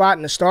 109 spot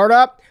in the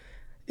startup.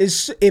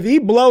 Is if he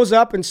blows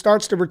up and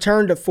starts to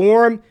return to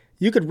form,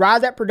 you could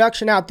ride that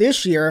production out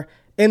this year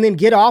and then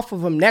get off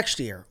of him next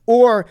year.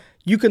 Or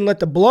you can let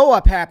the blow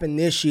up happen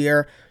this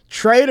year,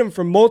 trade him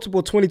for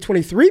multiple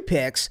 2023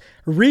 picks,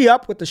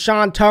 re-up with the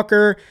Sean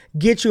Tucker,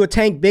 get you a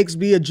Tank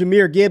Bigsby, a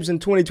Jahmyr Gibbs in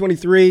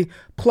 2023,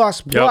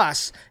 plus,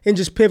 and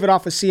just pivot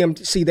off of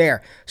CMC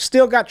there.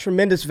 Still got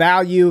tremendous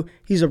value.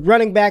 He's a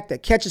running back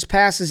that catches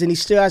passes, and he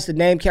still has the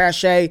name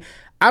cachet.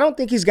 I don't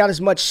think he's got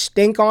as much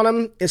stink on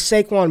him as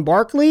Saquon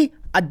Barkley.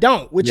 I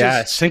don't.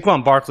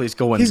 Saquon Barkley's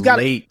going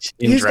late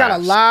in He's got a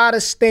drafts. lot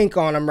of stink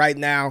on him right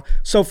now.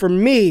 So for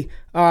me,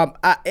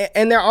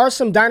 and there are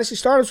some Dynasty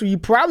starters where you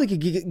probably could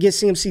get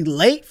CMC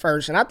late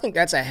first, and I think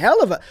that's a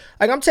hell of a –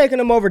 like I'm taking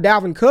him over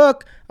Dalvin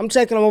Cook. I'm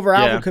taking him over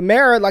Alvin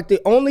Kamara. Like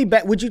the only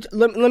bet –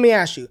 let me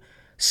ask you,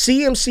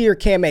 CMC or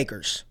Cam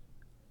Akers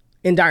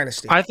in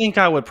Dynasty? I think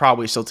I would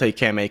probably still take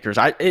Cam Akers.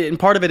 And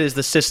part of it is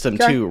the system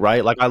too,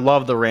 right? Like I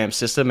love the Rams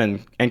system,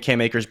 and Cam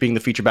Akers being the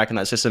feature back in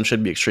that system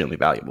should be extremely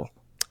valuable.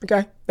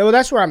 Okay. Well,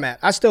 that's where I'm at.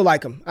 I still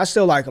like him.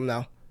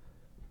 Though.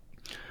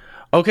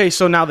 Okay,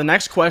 so now the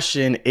next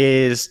question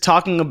is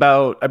talking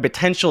about a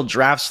potential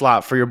draft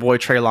slot for your boy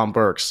Treylon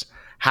Burks.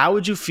 How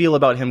would you feel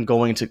about him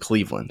going to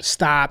Cleveland?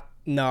 Stop.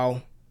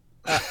 No.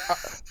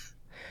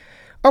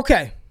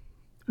 Okay.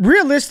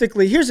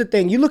 Realistically, here's the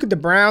thing. You look at the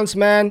Browns,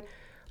 man.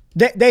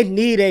 They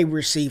need a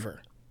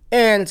receiver.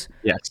 And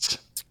yes,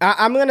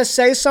 I'm going to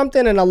say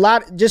something, and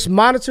just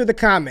monitor the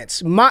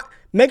comments.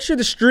 Make sure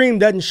the stream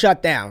doesn't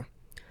shut down.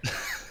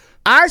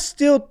 I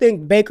still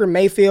think Baker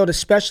Mayfield,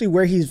 especially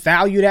where he's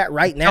valued at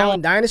right now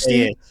in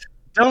Dynasty.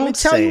 Let me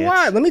tell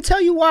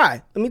you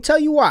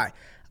why.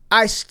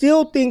 I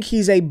still think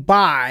he's a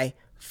buy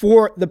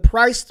for the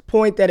price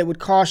point that it would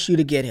cost you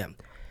to get him.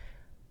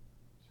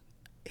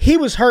 He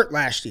was hurt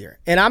last year,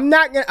 and I'm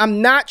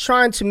not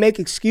trying to make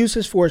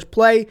excuses for his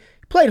play. He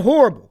played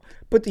horrible.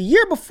 But the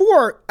year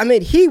before,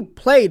 he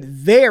played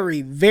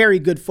very, very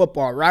good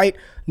football, right?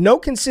 No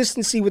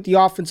consistency with the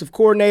offensive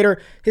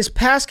coordinator. His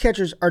pass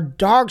catchers are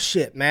dog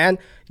shit, man.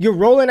 You're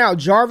rolling out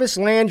Jarvis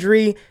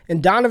Landry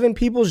and Donovan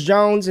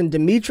Peoples-Jones and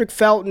Demetric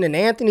Felton and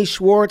Anthony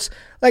Schwartz.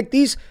 Like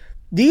these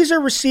are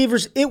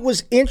receivers. It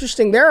was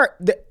interesting.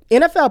 The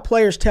NFL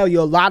players tell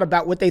you a lot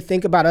about what they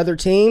think about other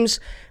teams.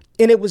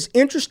 And it was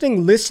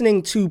interesting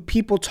listening to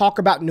people talk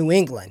about New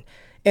England.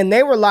 And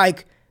they were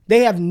like,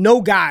 they have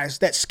no guys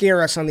that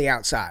scare us on the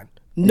outside.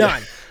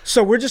 None. Yeah.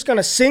 So we're just going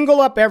to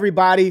single up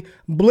everybody,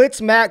 blitz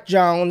Mac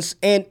Jones,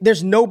 and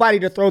there's nobody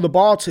to throw the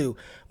ball to.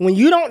 When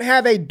you don't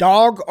have a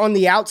dog on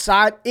the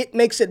outside, it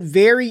makes it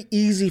very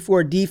easy for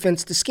a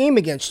defense to scheme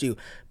against you.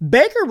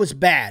 Baker was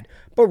bad,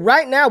 but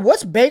right now,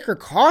 what's Baker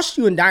cost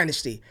you in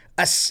Dynasty?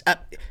 A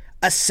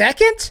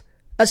second?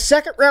 A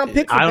second-round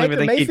pick for Baker Mayfield? I don't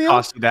even think he'd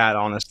cost you that,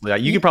 honestly.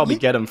 You could probably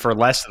get him for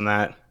less than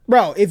that.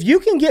 Bro, if you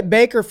can get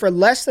Baker for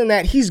less than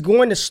that, he's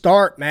going to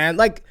start, man.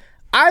 Like,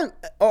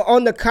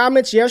 on the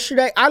comments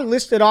yesterday, I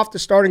listed off the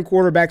starting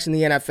quarterbacks in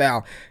the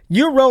NFL.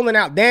 You're rolling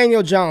out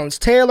Daniel Jones,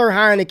 Taylor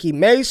Heineke,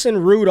 Mason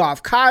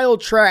Rudolph, Kyle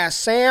Trask,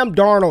 Sam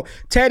Darnold,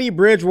 Teddy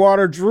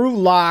Bridgewater, Drew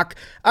Lock.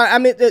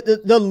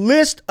 The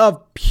list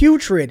of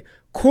putrid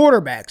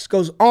quarterbacks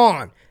goes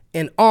on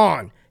and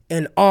on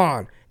and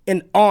on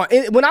and on.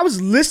 When I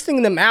was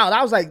listing them out,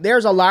 I was like,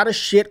 there's a lot of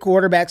shit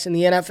quarterbacks in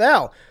the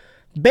NFL.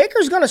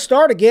 Baker's going to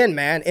start again,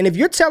 man. And if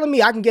you're telling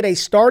me I can get a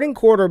starting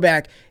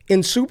quarterback in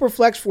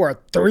Superflex for a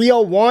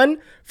 301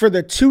 for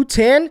the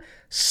 210,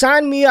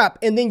 sign me up.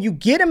 And then you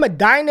get him a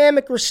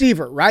dynamic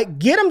receiver, right?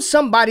 Get him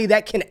somebody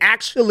that can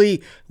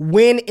actually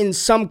win in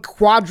some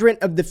quadrant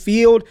of the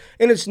field.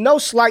 And it's no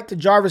slight to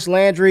Jarvis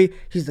Landry.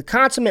 He's the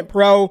consummate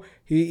pro.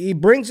 He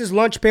brings his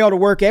lunch pail to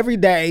work every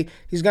day.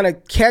 He's going to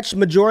catch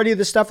majority of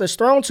the stuff that's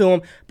thrown to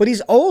him, but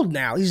he's old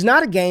now. He's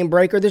not a game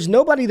breaker. There's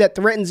nobody that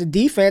threatens a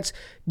defense.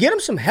 Get him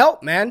some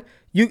help, man.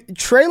 You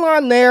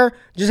Treylon there,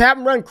 just have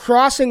him run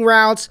crossing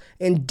routes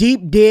and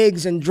deep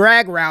digs and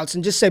drag routes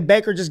and just say,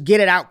 Baker, just get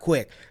it out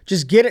quick.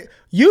 Just get it.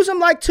 Use him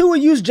like Tua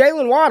used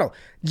Jalen Waddle.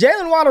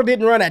 Jalen Waddle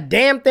didn't run a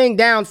damn thing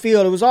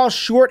downfield. It was all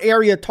short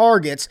area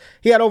targets.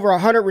 He had over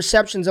 100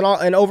 receptions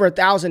and over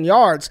 1,000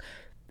 yards.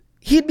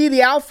 He'd be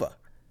the alpha.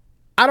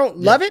 I don't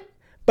love it,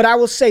 but I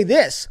will say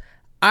this.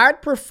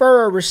 I'd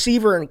prefer a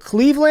receiver in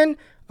Cleveland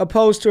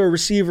opposed to a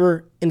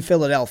receiver in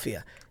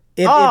Philadelphia.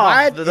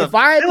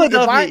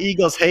 Philadelphia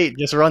Eagles hate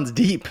just runs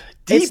deep.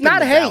 It's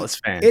not hate.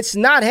 It's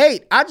not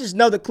hate. I just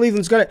know that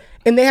Cleveland's going to,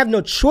 and they have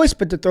no choice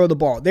but to throw the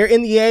ball. They're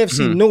in the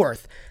AFC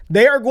North.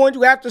 They are going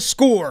to have to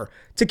score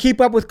to keep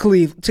up with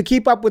Cleveland, to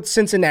keep up with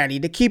Cincinnati,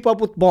 to keep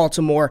up with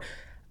Baltimore.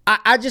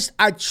 I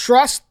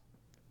trust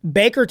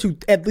Baker to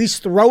at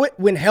least throw it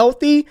when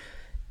healthy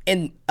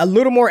and a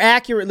little more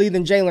accurately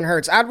than Jalen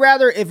Hurts. I'd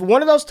rather, if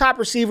one of those top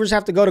receivers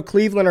have to go to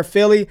Cleveland or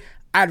Philly,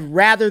 I'd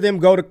rather them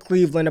go to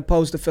Cleveland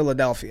opposed to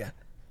Philadelphia.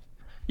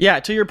 Yeah,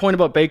 to your point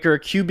about Baker,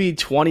 QB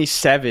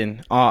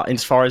 27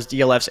 as far as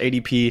DLF's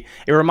ADP,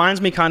 it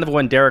reminds me kind of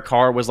when Derek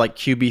Carr was like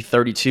QB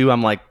 32.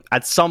 I'm like,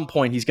 at some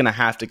point, he's going to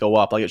have to go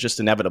up. Like, it's just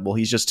inevitable.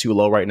 He's just too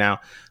low right now.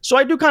 So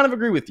I do kind of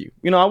agree with you.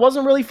 You know, I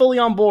wasn't really fully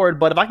on board,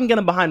 but if I can get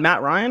him behind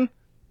Matt Ryan,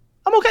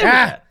 I'm okay with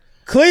that.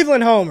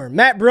 Cleveland homer,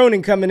 Matt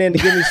Bruning coming in to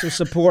give me some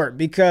support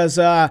because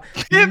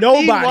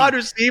nobody wide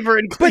receiver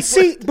in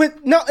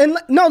Cleveland.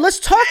 Let's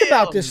talk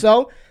about this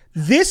though.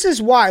 This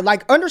is why,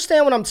 like,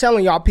 understand what I'm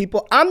telling y'all,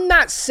 people. I'm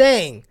not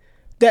saying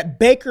that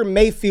Baker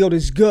Mayfield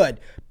is good,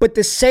 but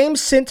the same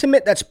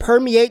sentiment that's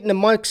permeating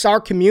amongst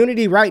our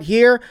community right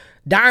here,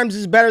 Dimes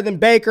is better than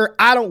Baker.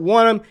 I don't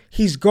want him.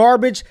 He's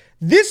garbage.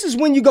 This is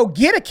when you go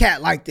get a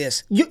cat like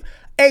this.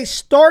 A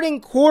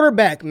starting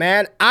quarterback,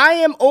 man. I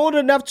am old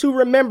enough to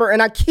remember,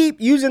 and I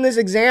keep using this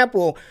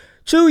example.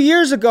 2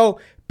 years ago,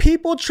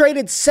 people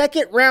traded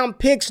second-round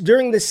picks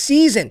during the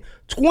season,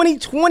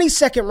 2020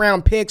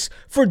 second-round picks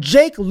for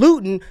Jake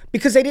Luton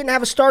because they didn't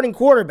have a starting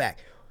quarterback.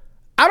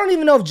 I don't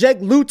even know if Jake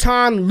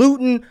Luton,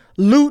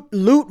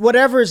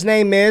 whatever his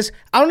name is,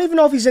 I don't even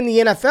know if he's in the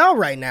NFL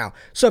right now.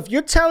 So if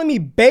you're telling me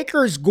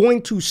Baker is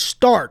going to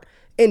start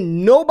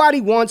and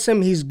nobody wants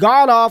him, he's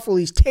god-awful,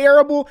 he's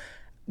terrible,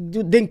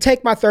 then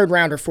take my third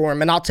rounder for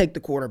him and I'll take the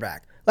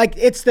quarterback. Like,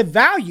 it's the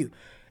value.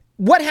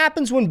 What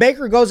happens when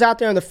Baker goes out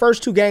there in the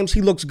first 2 games,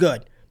 he looks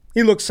good.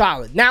 He looks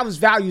solid. Now his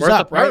value's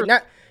up, right?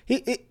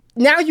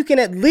 Now you can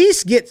at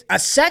least get a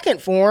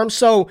second for him.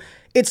 So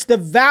it's the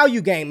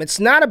value game. It's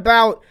not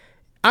about,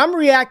 I'm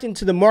reacting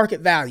to the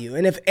market value.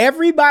 And if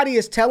everybody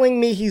is telling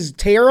me he's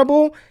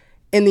terrible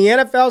and the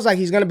NFL's like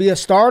he's going to be a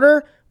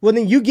starter, well,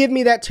 then you give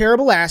me that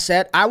terrible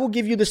asset. I will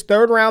give you this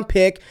third-round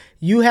pick.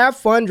 You have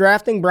fun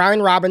drafting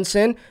Brian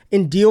Robinson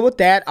and deal with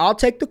that. I'll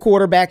take the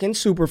quarterback in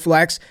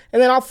Superflex,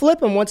 and then I'll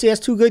flip him once he has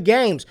 2 good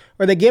games.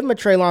 Or they give him a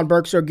Treylon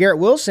Burks or a Garrett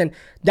Wilson.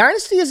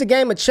 Dynasty is a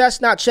game of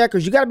chess, not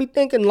checkers. You got to be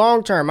thinking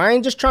long-term. I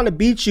ain't just trying to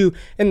beat you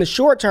in the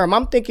short term.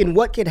 I'm thinking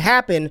what could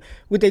happen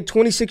with a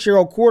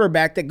 26-year-old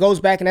quarterback that goes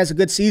back and has a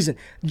good season.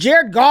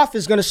 Jared Goff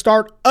is going to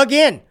start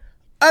again.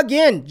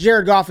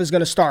 Jared Goff is going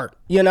to start,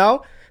 you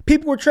know?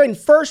 People were trading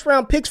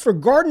first-round picks for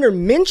Gardner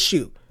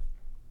Minshew.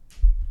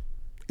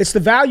 It's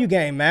the value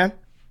game, man.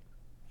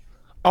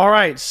 All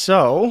right,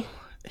 so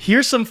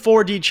here's some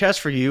 4D chess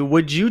for you.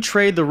 Would you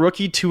trade the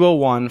rookie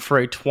 201 for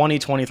a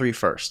 2023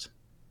 first?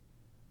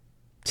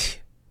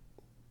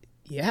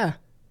 Yeah.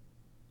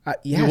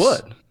 Yes. You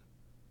would?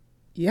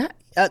 Yeah.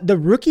 The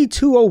rookie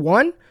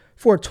 201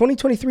 for a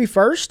 2023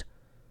 first?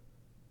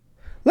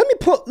 Let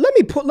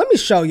me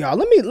show y'all.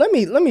 Let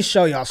me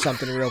show y'all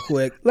something real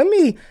quick. Let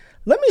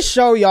me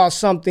show y'all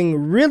something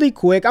really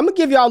quick. I'm going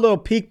to give y'all a little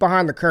peek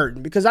behind the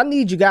curtain because I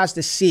need you guys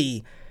to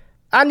see.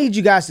 I need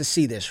you guys to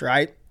see this,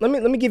 right? Let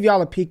me give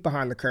y'all a peek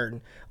behind the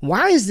curtain.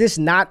 Why is this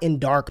not in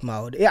dark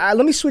mode? Yeah,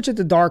 let me switch it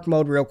to dark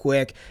mode real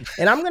quick.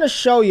 And I'm going to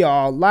show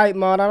y'all light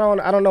mode. I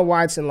don't know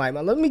why it's in light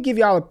mode. Let me give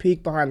y'all a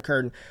peek behind the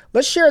curtain.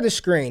 Let's share the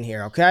screen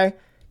here, okay?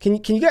 Can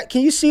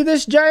you see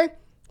this, Jay?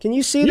 Can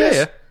you see this?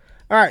 Yeah.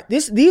 All right,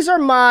 these are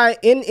my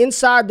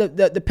inside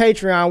the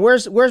Patreon.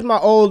 Where's my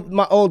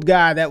old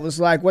guy that was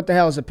like, what the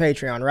hell is a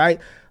Patreon, right?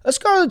 Let's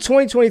go to the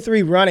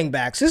 2023 running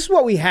backs. This is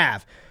what we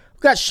have.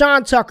 We've got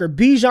Sean Tucker,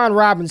 Bijan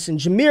Robinson,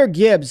 Jahmyr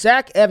Gibbs,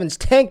 Zach Evans,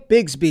 Tank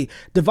Bigsby,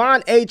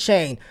 Devon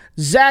Achane,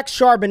 Zach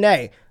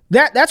Charbonnet.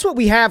 That's what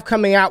we have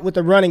coming out with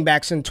the running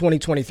backs in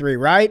 2023,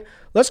 right?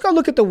 Let's go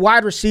look at the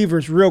wide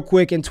receivers real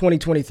quick in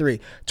 2023.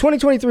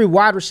 2023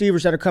 wide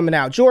receivers that are coming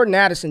out. Jordan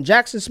Addison,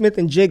 Jackson Smith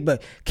and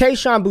Jigba,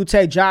 Kayshon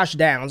Boutte, Josh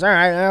Downs. All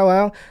right,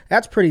 well,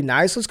 that's pretty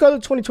nice. Let's go to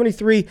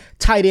 2023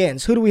 tight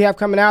ends. Who do we have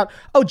coming out?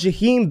 Oh,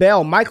 Jaheim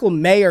Bell, Michael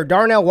Mayer,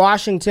 Darnell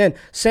Washington,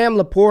 Sam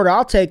Laporta.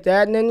 I'll take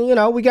that. And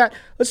then, we got,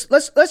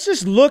 let's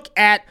just look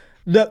at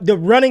the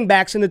running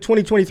backs in the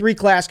 2023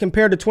 class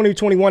compared to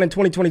 2021 and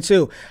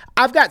 2022.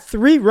 I've got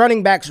 3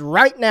 running backs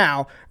right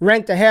now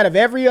ranked ahead of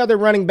every other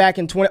running back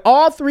in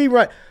all 3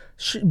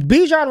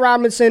 Bijan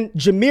Robinson,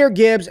 Jahmyr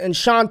Gibbs, and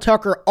Sean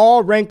Tucker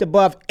all ranked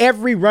above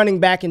every running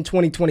back in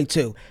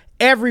 2022.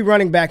 Every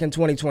running back in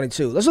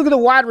 2022. Let's look at the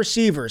wide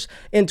receivers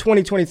in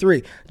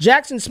 2023.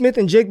 Jackson Smith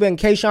and Jigba and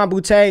Kayshon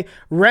Boutte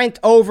ranked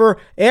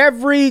over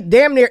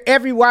damn near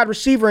every wide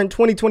receiver in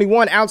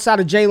 2021 outside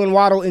of Jalen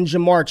Waddle and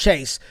Jamar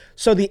Chase.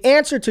 So the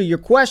answer to your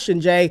question,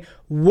 Jay,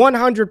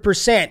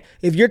 100%.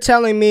 If you're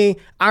telling me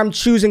I'm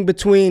choosing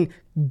between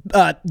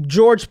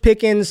George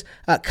Pickens,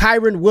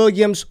 Kyron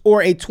Williams,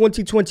 or a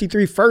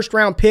 2023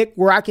 first-round pick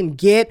where I can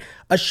get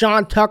a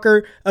Sean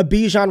Tucker, a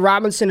Bijan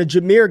Robinson, a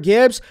Jahmyr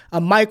Gibbs,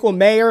 a Michael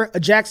Mayer, a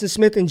Jackson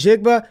Smith and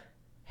Jigba,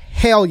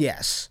 hell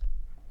yes.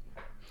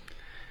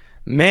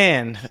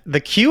 Man, the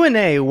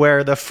Q&A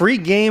where the free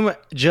game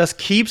just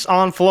keeps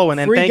on flowing.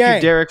 And thank you,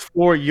 Derek,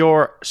 for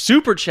your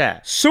super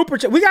chat. Super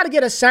chat. We got to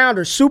get a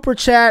sounder. Super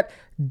chat.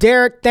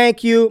 Derek,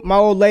 thank you. My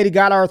old lady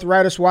got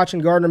arthritis watching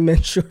Gardner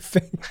Minshew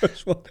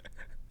fingers.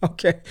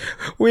 Okay.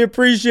 We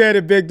appreciate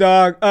it, big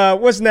dog.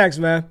 What's next,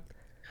 man?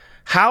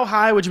 How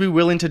high would you be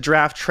willing to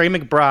draft Trey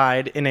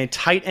McBride in a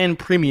tight end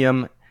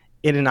premium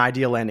in an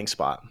ideal landing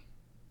spot?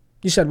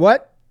 You said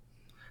what?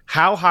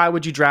 How high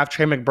would you draft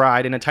Trey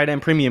McBride in a tight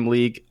end premium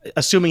league,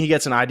 assuming he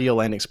gets an ideal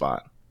landing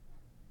spot?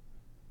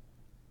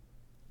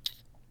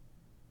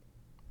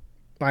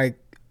 Like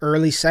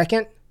early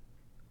second?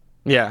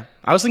 Yeah.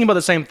 I was thinking about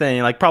the same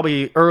thing, like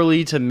probably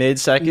early to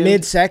mid-second.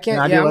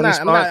 Mid-second? Yeah,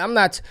 I'm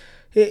not.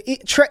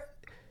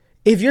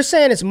 If you're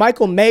saying it's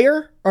Michael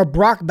Mayer or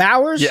Brock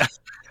Bowers, yeah.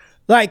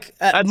 Like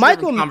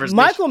Michael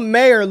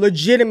Mayer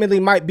legitimately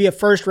might be a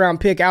first-round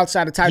pick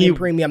outside of tight end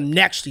premium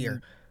next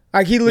year.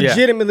 Like he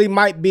legitimately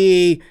might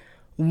be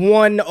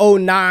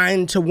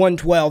 109 to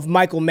 112,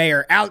 Michael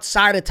Mayer,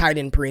 outside of tight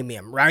end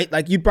premium, right?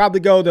 Like you'd probably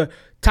go the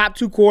top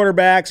two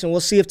quarterbacks, and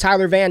we'll see if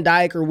Tyler Van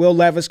Dyke or Will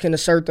Levis can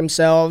assert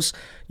themselves.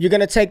 You're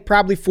going to take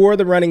probably 4 of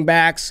the running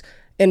backs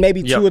and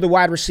maybe 2 of the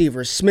wide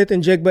receivers, Smith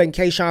and Jigba and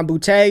Kayshon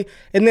Boutte,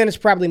 and then it's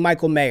probably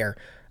Michael Mayer.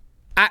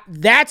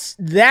 That's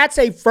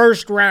a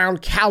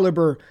first-round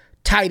caliber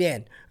tight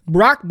end.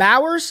 Brock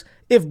Bowers,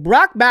 if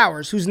Brock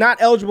Bowers, who's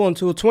not eligible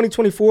until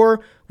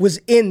 2024, was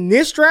in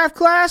this draft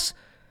class,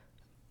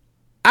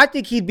 I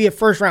think he'd be a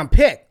first-round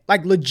pick,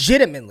 like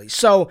legitimately.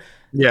 So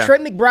Trey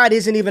McBride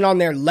isn't even on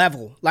their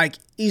level. Like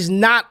he's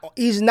not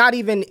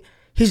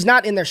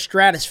in their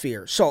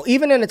stratosphere. So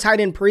even in a tight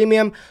end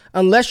premium,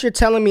 unless you're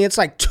telling me it's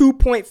like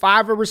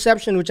 2.5 a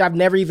reception, which I've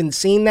never even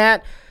seen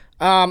that,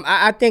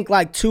 I think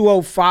like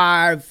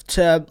 205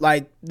 to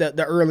like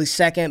the early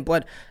second.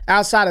 But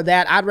outside of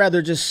that, I'd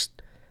rather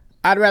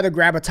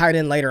grab a tight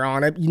end later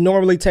on. It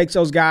normally takes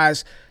those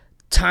guys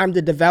time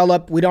to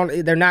develop.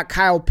 They're not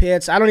Kyle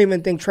Pitts. I don't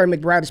even think Trey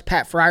McBride is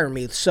Pat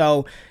Freiermuth.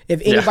 So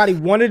if anybody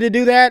wanted to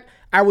do that,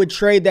 I would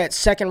trade that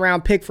second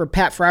round pick for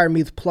Pat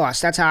Freiermuth plus.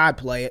 That's how I'd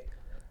play it.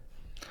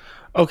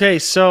 Okay,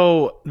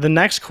 so the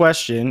next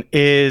question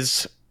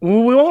is,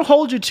 we won't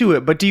hold you to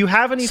it, but do you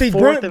have any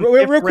fourth and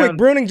fifth real quick, round?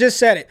 Bruning just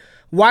said it.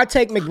 Why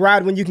take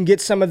McBride when you can get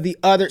some of the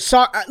other?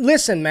 So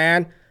listen,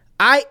 man,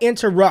 I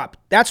interrupt.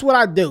 That's what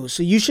I do.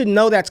 So you should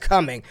know that's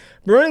coming.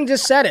 Bruning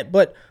just said it,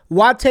 but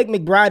why take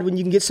McBride when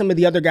you can get some of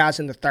the other guys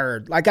in the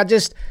third? Like I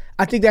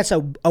think that's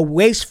a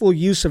wasteful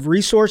use of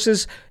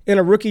resources in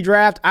a rookie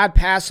draft. I'd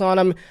pass on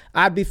him.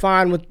 I'd be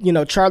fine with,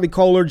 Charlie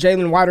Kohler,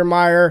 Jalen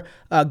Weidermeyer,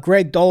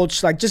 Greg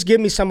Dolch. Like just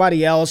give me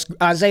somebody else.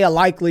 Isaiah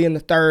Likely in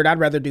the third. I'd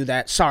rather do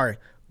that. Sorry.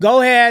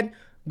 Go ahead,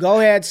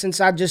 since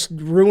I just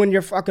ruined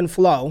your fucking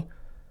flow.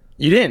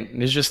 You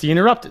didn't. It's just you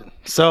interrupted.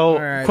 So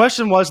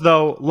Question was,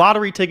 though,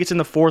 lottery tickets in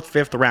the 4th,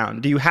 5th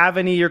round. Do you have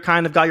any you're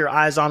kind of got your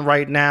eyes on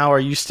right now, or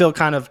are you still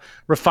kind of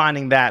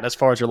refining that as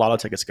far as your lotto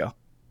tickets go?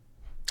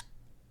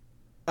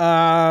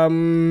 Let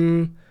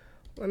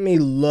me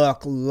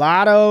look.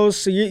 Lottos.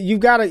 So you've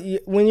got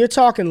to, when you're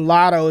talking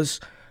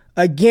lottos,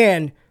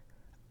 again,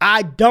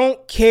 I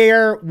don't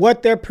care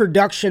what their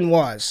production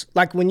was.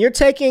 Like when you're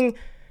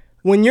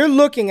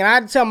looking, and I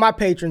had to tell my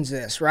patrons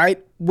this,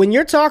 right? When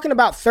you're talking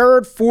about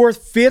 3rd,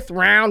 4th, 5th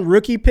round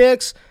rookie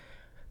picks,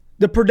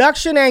 the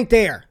production ain't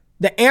there.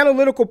 The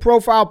analytical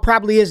profile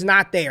probably is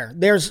not there.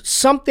 There's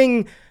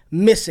something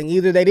missing.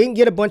 Either they didn't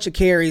get a bunch of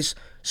carries.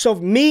 So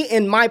me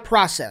in my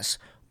process,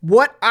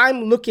 what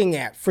I'm looking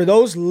at for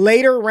those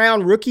later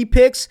round rookie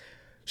picks,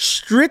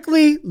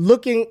 strictly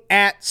looking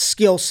at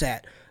skill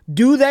set.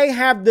 Do they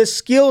have the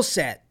skill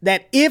set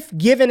that if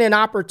given an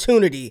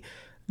opportunity,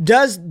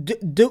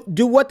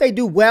 do what they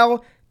do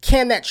well?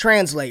 Can that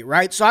translate,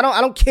 right? So I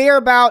don't care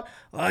about,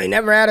 he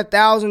never had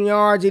 1,000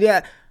 yards.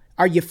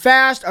 Are you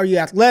fast? Are you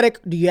athletic?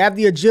 Do you have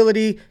the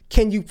agility?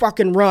 Can you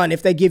fucking run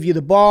if they give you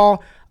the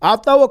ball? I'll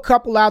throw a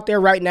couple out there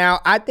right now.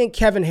 I think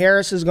Kevin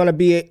Harris is going to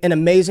be an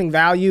amazing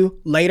value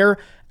later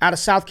out of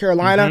South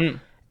Carolina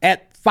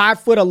at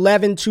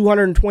 5'11",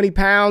 220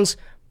 pounds.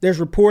 There's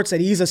reports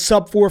that he's a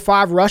sub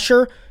 4.5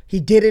 rusher. He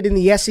did it in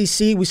the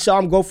SEC. We saw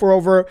him go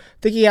for I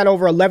think he had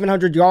over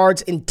 1,100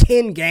 yards in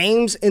 10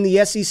 games in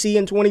the SEC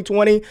in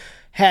 2020.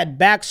 Had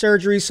back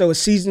surgery, so his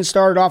season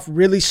started off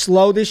really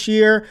slow this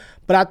year.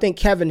 But I think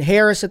Kevin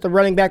Harris at the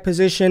running back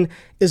position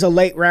is a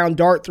late round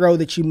dart throw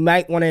that you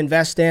might want to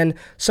invest in.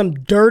 Some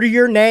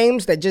dirtier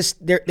names that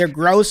just, they're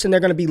gross and they're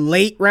going to be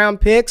late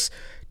round picks.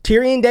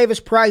 Tyrion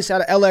Davis-Price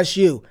out of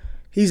LSU.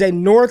 He's a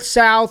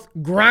north-south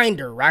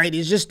grinder, right?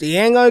 He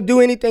ain't going to do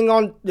anything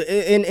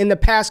in the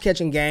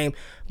pass-catching game,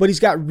 but he's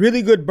got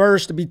really good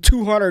burst to be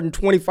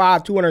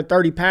 225,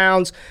 230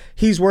 pounds.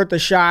 He's worth a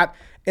shot.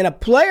 And a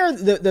player,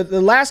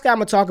 the last guy I'm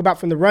going to talk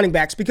about from the running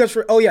backs, because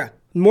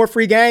more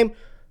free game,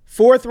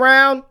 4th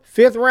round,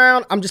 5th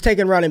round, I'm just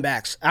taking running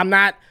backs. I'm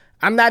not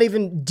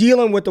even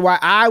dealing with the wide.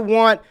 I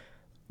want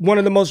one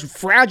of the most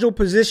fragile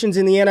positions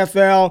in the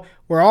NFL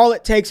where all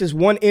it takes is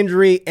one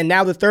injury, and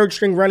now the 3rd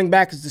string running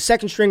back is the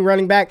 2nd string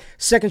running back,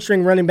 2nd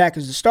string running back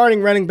is the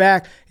starting running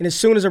back, and as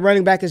soon as a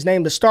running back is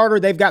named the starter,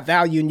 they've got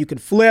value and you can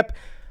flip.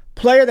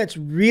 Player that's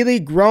really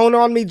grown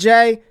on me,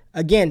 Jay,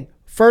 again,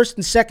 1st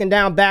and 2nd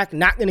down back,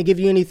 not going to give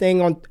you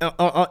anything on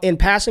in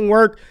passing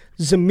work,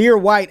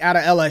 Zamir White out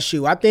of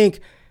LSU. I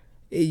think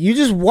you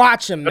just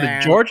watch him, man. Out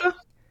of Georgia?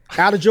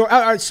 Out of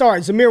Georgia.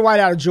 Sorry, Zamir White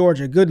out of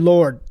Georgia. Good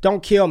Lord.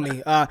 Don't kill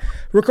me.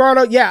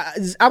 Ricardo, yeah,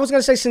 I was going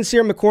to say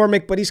Sincere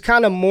McCormick, but he's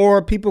kind of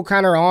more, people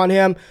kind of are on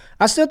him.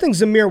 I still think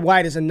Zamir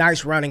White is a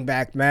nice running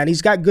back, man.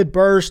 He's got good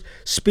burst,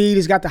 speed.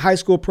 He's got the high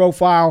school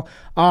profile.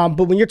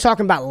 But when you're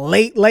talking about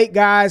late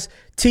guys,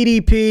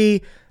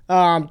 TDP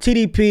and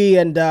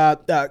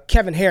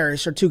Kevin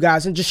Harris are 2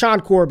 guys, and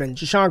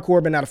Jashawn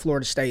Corbin out of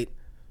Florida State.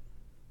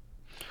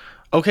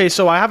 Okay,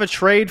 so I have a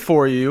trade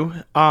for you.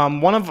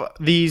 One of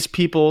these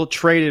people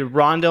traded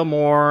Rondale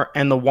Moore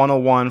and the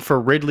 101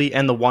 for Ridley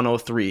and the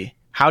 103.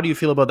 How do you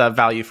feel about that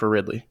value for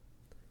Ridley?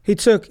 He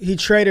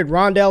traded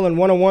Rondale and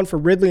 101 for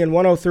Ridley and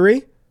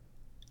 103?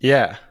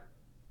 Yeah.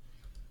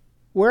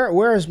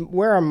 Where's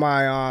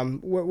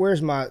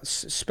my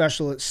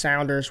special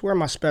sounders? Where are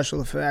my special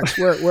effects?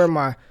 Where are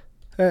my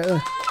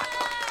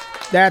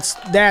That's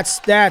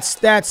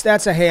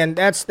a hand.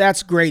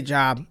 That's a great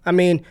job. I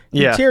mean,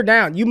 you tear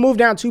down. You move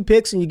down 2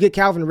 picks and you get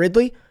Calvin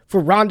Ridley for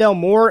Rondale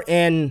Moore,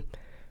 and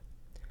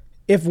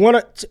if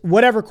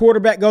whatever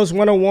quarterback goes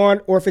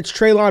 101 or if it's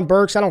Treylon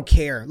Burks, I don't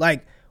care.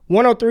 Like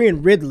 103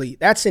 and Ridley,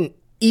 that's an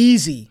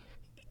easy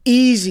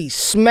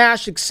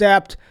smash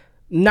accept.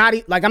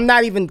 I'm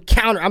not even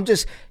counter. I'm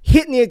just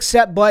hitting the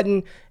accept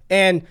button.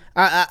 And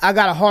I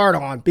got a hard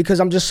on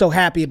because I'm just so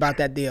happy about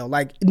that deal.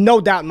 Like,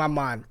 no doubt in my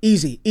mind.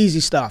 Easy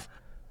stuff.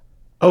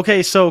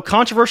 Okay, so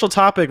controversial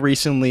topic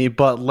recently,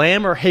 but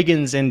Lamb or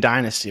Higgins in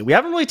Dynasty. We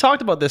haven't really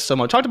talked about this so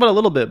much. Talked about it a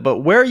little bit, but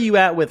where are you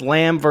at with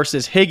Lamb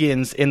versus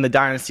Higgins in the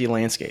Dynasty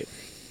landscape?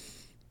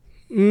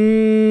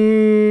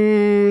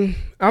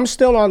 I'm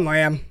still on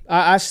Lamb.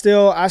 I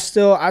still like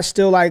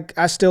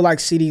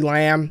CeeDee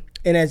Lamb,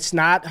 and it's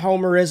not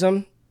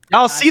homerism.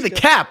 I'll see the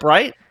cap,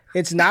 right?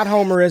 It's not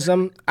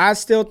homerism. I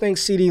still think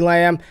CeeDee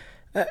Lamb,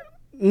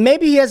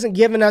 maybe he hasn't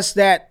given us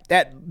that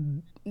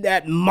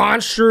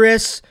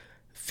monstrous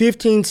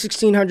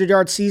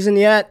 1,600-yard season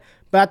yet,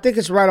 but I think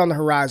it's right on the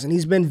horizon.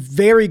 He's been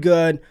very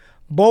good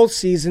both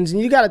seasons, and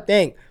you got to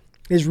think,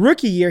 his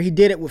rookie year, he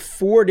did it with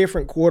 4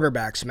 different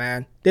quarterbacks,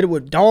 man. Did it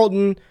with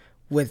Dalton,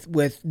 with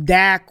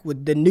Dak,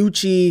 with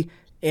DiNucci,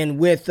 and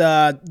with,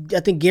 I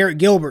think Garrett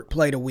Gilbert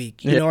played a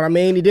week. You know what I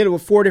mean? He did it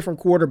with 4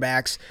 different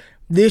quarterbacks.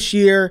 This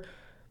year,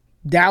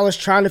 Dallas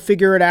trying to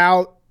figure it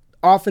out.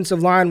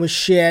 Offensive line was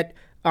shit.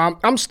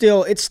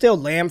 It's still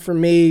Lamb for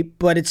me,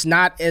 but it's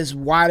not as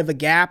wide of a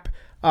gap.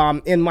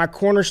 In my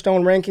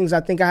cornerstone rankings, I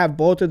think I have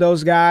both of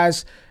those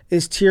guys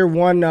as tier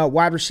 1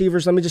 wide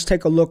receivers. Let me just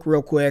take a look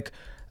real quick.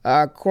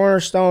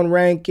 Cornerstone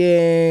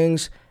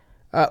rankings.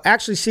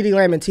 Actually, CeeDee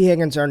Lamb and T.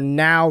 Higgins are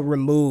now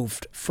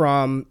removed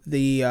from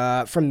the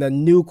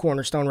new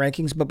cornerstone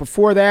rankings. But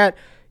before that,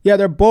 yeah,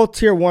 they're both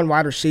tier 1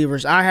 wide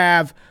receivers. I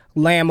have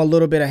Lamb a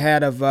little bit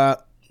ahead of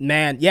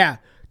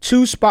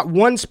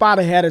one spot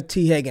ahead of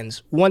T.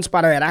 Higgins. 1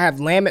 spot ahead. I have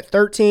Lamb at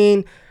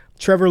 13.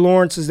 Trevor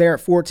Lawrence is there at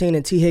 14,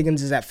 and T.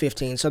 Higgins is at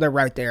 15. So they're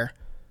right there.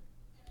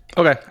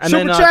 Okay. And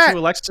Super then chat. to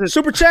Alexis.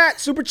 Super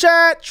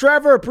chat.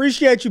 Trevor,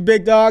 appreciate you,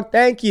 big dog.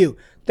 Thank you.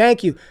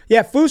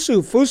 Yeah,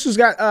 Fusu's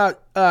got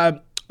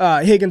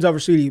Higgins over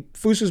CD.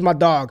 Fusu's my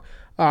dog.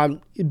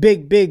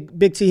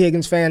 Big T.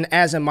 Higgins fan,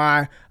 as am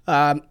I.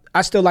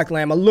 I still like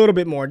Lamb a little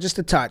bit more, just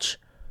a touch.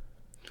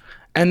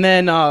 And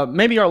then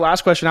maybe our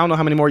last question, I don't know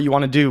how many more you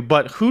want to do,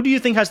 but who do you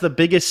think has the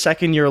biggest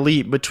second-year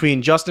leap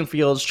between Justin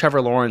Fields,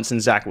 Trevor Lawrence, and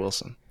Zach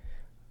Wilson?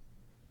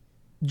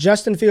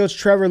 Justin Fields,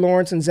 Trevor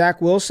Lawrence, and Zach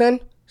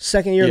Wilson,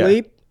 second-year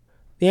leap?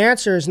 The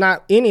answer is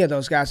not any of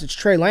those guys. It's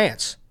Trey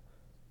Lance.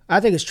 I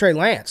think it's Trey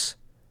Lance.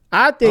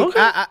 I think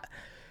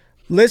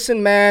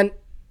listen, man,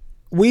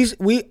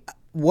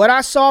 what I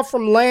saw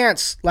from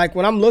Lance, like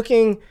when I'm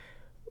looking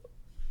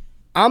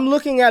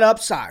at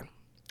upside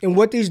and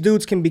what these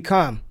dudes can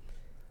become.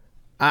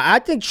 I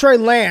think Trey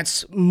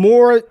Lance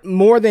more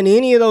than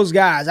any of those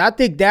guys. I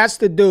think that's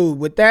the dude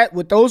with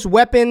those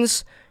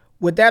weapons,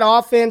 with that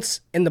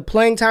offense and the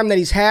playing time that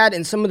he's had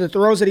and some of the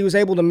throws that he was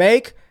able to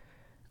make.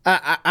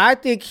 I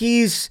think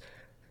he's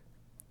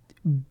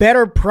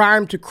better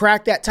primed to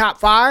crack that top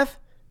 5.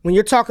 When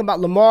you're talking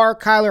about Lamar,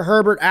 Kyler,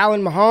 Herbert,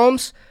 Allen,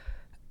 Mahomes,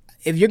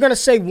 if you're going to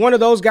say one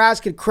of those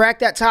guys could crack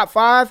that top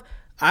 5,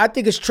 I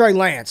think it's Trey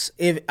Lance.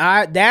 If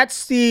I had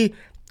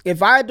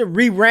to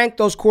re-rank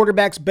those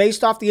quarterbacks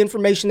based off the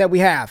information that we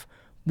have,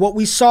 what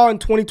we saw in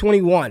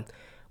 2021,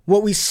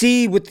 what we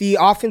see with the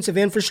offensive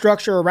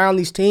infrastructure around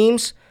these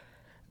teams,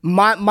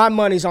 my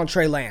money's on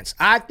Trey Lance.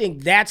 I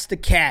think that's the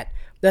cat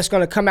that's going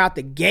to come out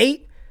the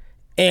gate,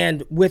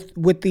 and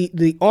with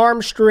the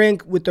arm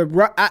strength, with the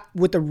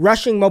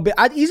rushing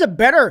mobility, he's a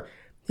better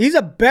He's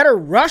a better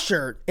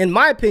rusher, in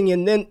my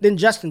opinion, than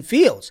Justin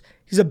Fields.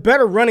 He's a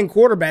better running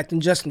quarterback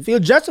than Justin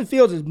Fields. Justin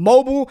Fields is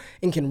mobile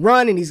and can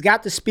run, and he's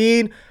got the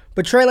speed.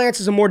 But Trey Lance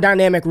is a more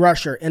dynamic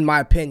rusher, in my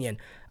opinion.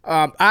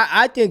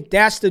 I think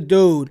that's the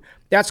dude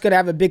that's going to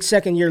have a big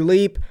second-year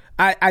leap.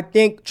 I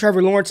think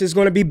Trevor Lawrence is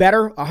going to be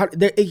better.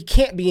 It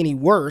can't be any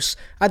worse.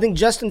 I think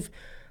Justin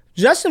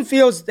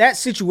Fields, that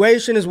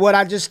situation is what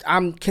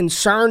I'm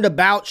concerned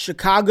about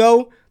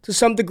Chicago to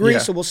some degree,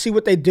 so we'll see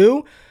what they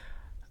do.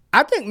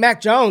 I think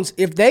Mac Jones,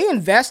 if they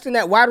invest in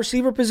that wide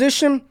receiver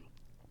position,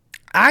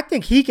 I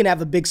think he can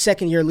have a big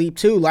second-year leap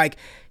too. Like,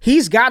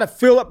 he's got a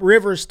Phillip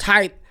Rivers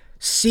type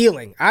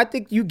ceiling. I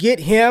think you get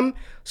him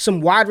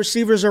some wide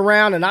receivers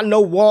around, and I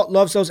know Walt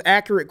loves those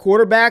accurate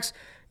quarterbacks.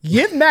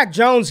 Give Mac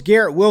Jones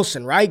Garrett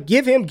Wilson, right?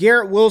 Give him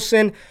Garrett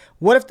Wilson.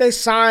 What if they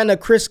sign a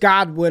Chris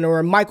Godwin or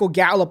a Michael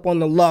Gallup on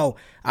the low?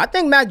 I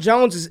think Mac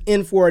Jones is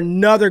in for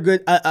another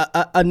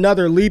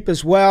leap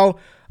as well.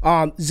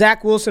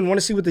 Zach Wilson, want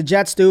to see what the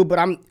Jets do, but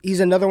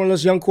he's another one of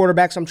those young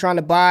quarterbacks I'm trying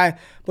to buy.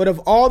 But of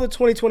all the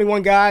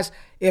 2021 guys,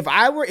 if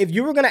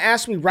you were going to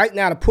ask me right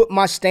now to put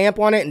my stamp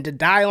on it and to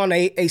die on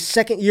a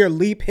second-year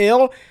leap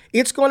hill,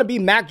 it's going to be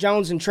Mac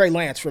Jones and Trey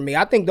Lance for me.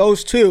 I think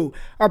those two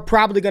are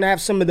probably going to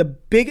have some of the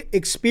big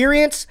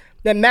experience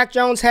that Mac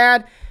Jones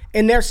had.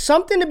 And there's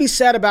something to be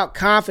said about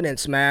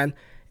confidence, man.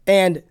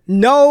 And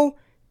no,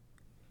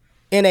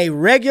 in a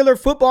regular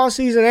football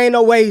season, ain't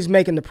no way he's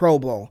making the Pro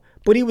Bowl.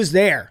 But he was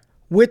there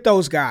with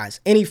those guys,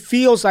 and he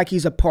feels like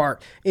he's a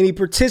part, and he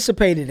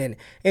participated in it,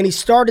 and he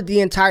started the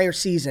entire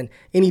season,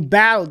 and he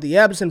battled the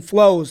ebbs and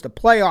flows, the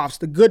playoffs,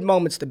 the good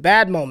moments, the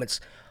bad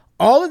moments.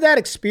 All of that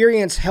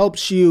experience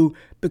helps you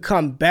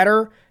become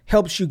better,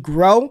 helps you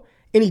grow,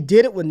 and he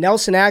did it with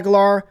Nelson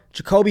Aguilar,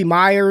 Jacoby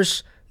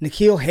Myers,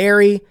 N'Keal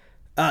Harry,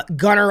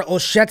 Gunnar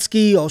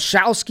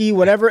Olszewski,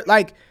 whatever.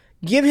 Like,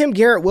 give him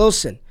Garrett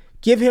Wilson.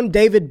 Give him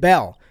David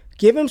Bell.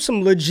 Give him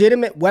some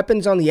legitimate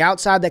weapons on the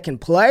outside that can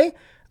play.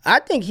 I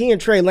think he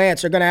and Trey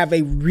Lance are going to have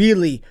a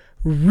really,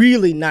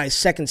 really nice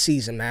second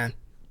season, man.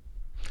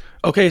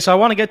 Okay, so I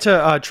want to get to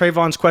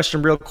Trayvon's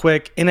question real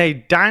quick. In a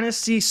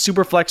Dynasty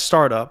Superflex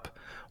startup,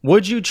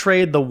 would you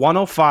trade the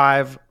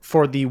 105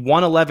 for the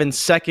 111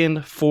 second,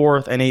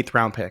 4th, and 8th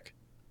round pick?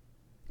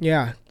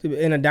 Yeah,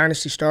 in a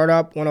Dynasty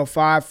startup,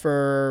 105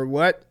 for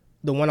what?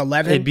 The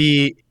 111?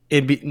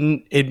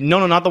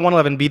 No, not the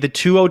 111. It'd be the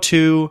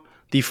 202,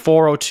 the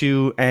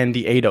 402, and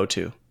the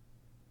 802.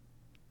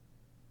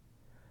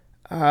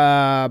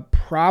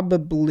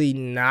 Probably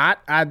not.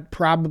 I'd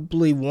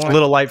probably want a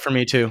little light for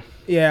me too.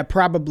 Yeah,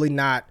 probably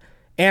not.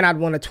 And I'd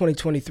want a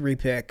 2023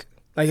 pick.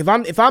 Like if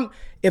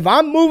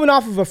I'm moving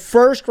off of a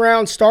first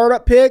round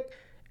startup pick,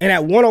 and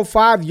at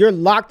 105 you're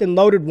locked and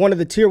loaded one of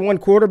the tier 1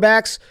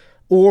 quarterbacks,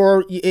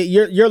 or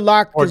you're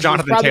locked, or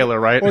Jonathan Taylor,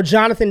 right? Or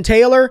Jonathan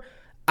Taylor.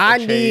 I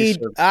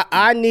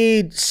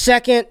need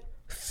second,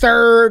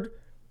 third,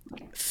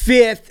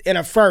 5th, and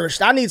a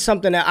first. I need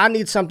something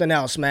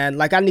else, man.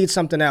 Like, I need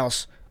something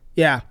else.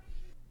 Yeah.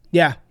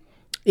 I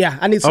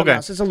need something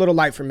else. It's a little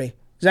light for me. Is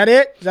that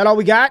it? Is that all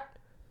we got?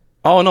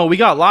 Oh no, we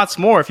got lots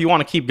more. If you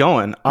want to keep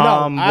going.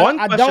 I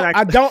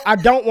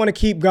don't want to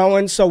keep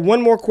going. So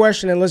one more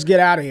question and let's get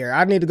out of here.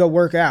 I need to go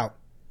work out.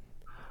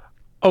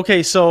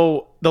 Okay,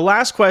 so the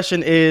last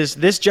question is: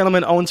 this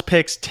gentleman owns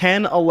picks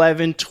 10,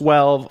 11,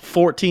 12,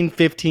 14,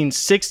 15,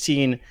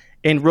 16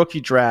 in rookie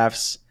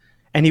drafts,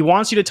 and he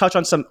wants you to touch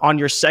on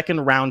your second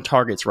round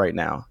targets right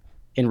now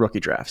in rookie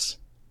drafts.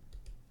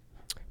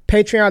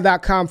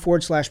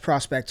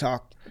 Patreon.com/prospect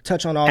talk.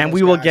 Touch on all and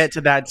we will get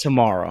to that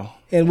tomorrow.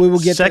 And we will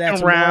get to that tomorrow.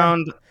 Second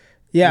round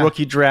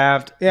rookie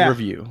draft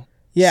review.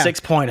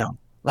 6.0.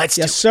 Let's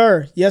do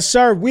it. Yes,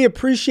 sir. We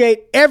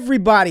appreciate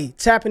everybody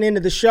tapping into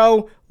the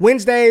show.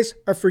 Wednesdays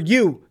are for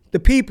you, the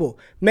people.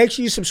 Make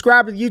sure you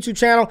subscribe to the YouTube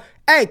channel.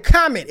 Hey,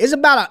 comment. It's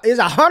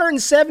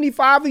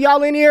 175 of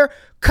y'all in here.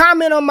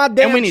 Comment on my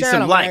damn channel. And we need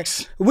some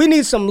likes. We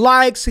need some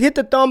likes. Hit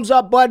the thumbs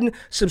up button.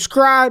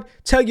 Subscribe.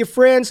 Tell your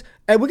friends.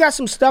 And we got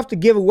some stuff to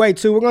give away,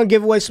 too. We're going to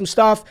give away some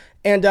stuff.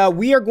 And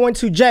we are going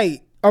to,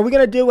 Jay, are we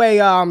going to do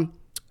a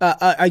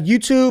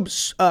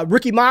YouTube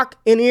rookie mock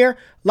in here?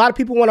 A lot of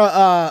people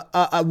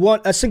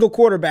want a single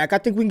quarterback. I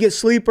think we can get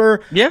Sleeper.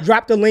 Yeah.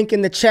 Drop the link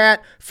in the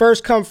chat.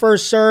 First come,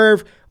 first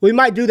serve. We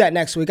might do that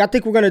next week. I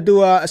think we're going to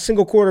do a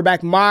single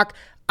quarterback mock.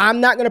 I'm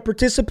not going to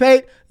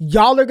participate.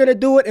 Y'all are going to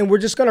do it, and we're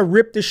just going to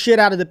rip the shit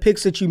out of the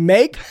picks that you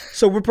make.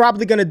 So we're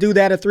probably going to do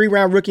that, a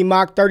 3-round rookie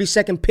mock,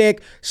 30-second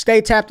pick.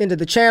 Stay tapped into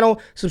the channel.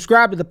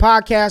 Subscribe to the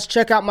podcast.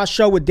 Check out my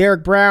show with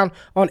Derek Brown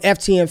on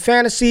FTN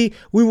Fantasy.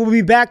 We will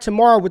be back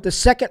tomorrow with the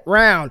second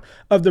round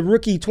of the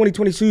rookie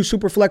 2022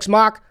 Superflex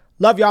mock.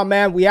 Love y'all,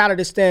 man. We out of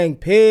this thing.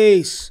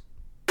 Peace.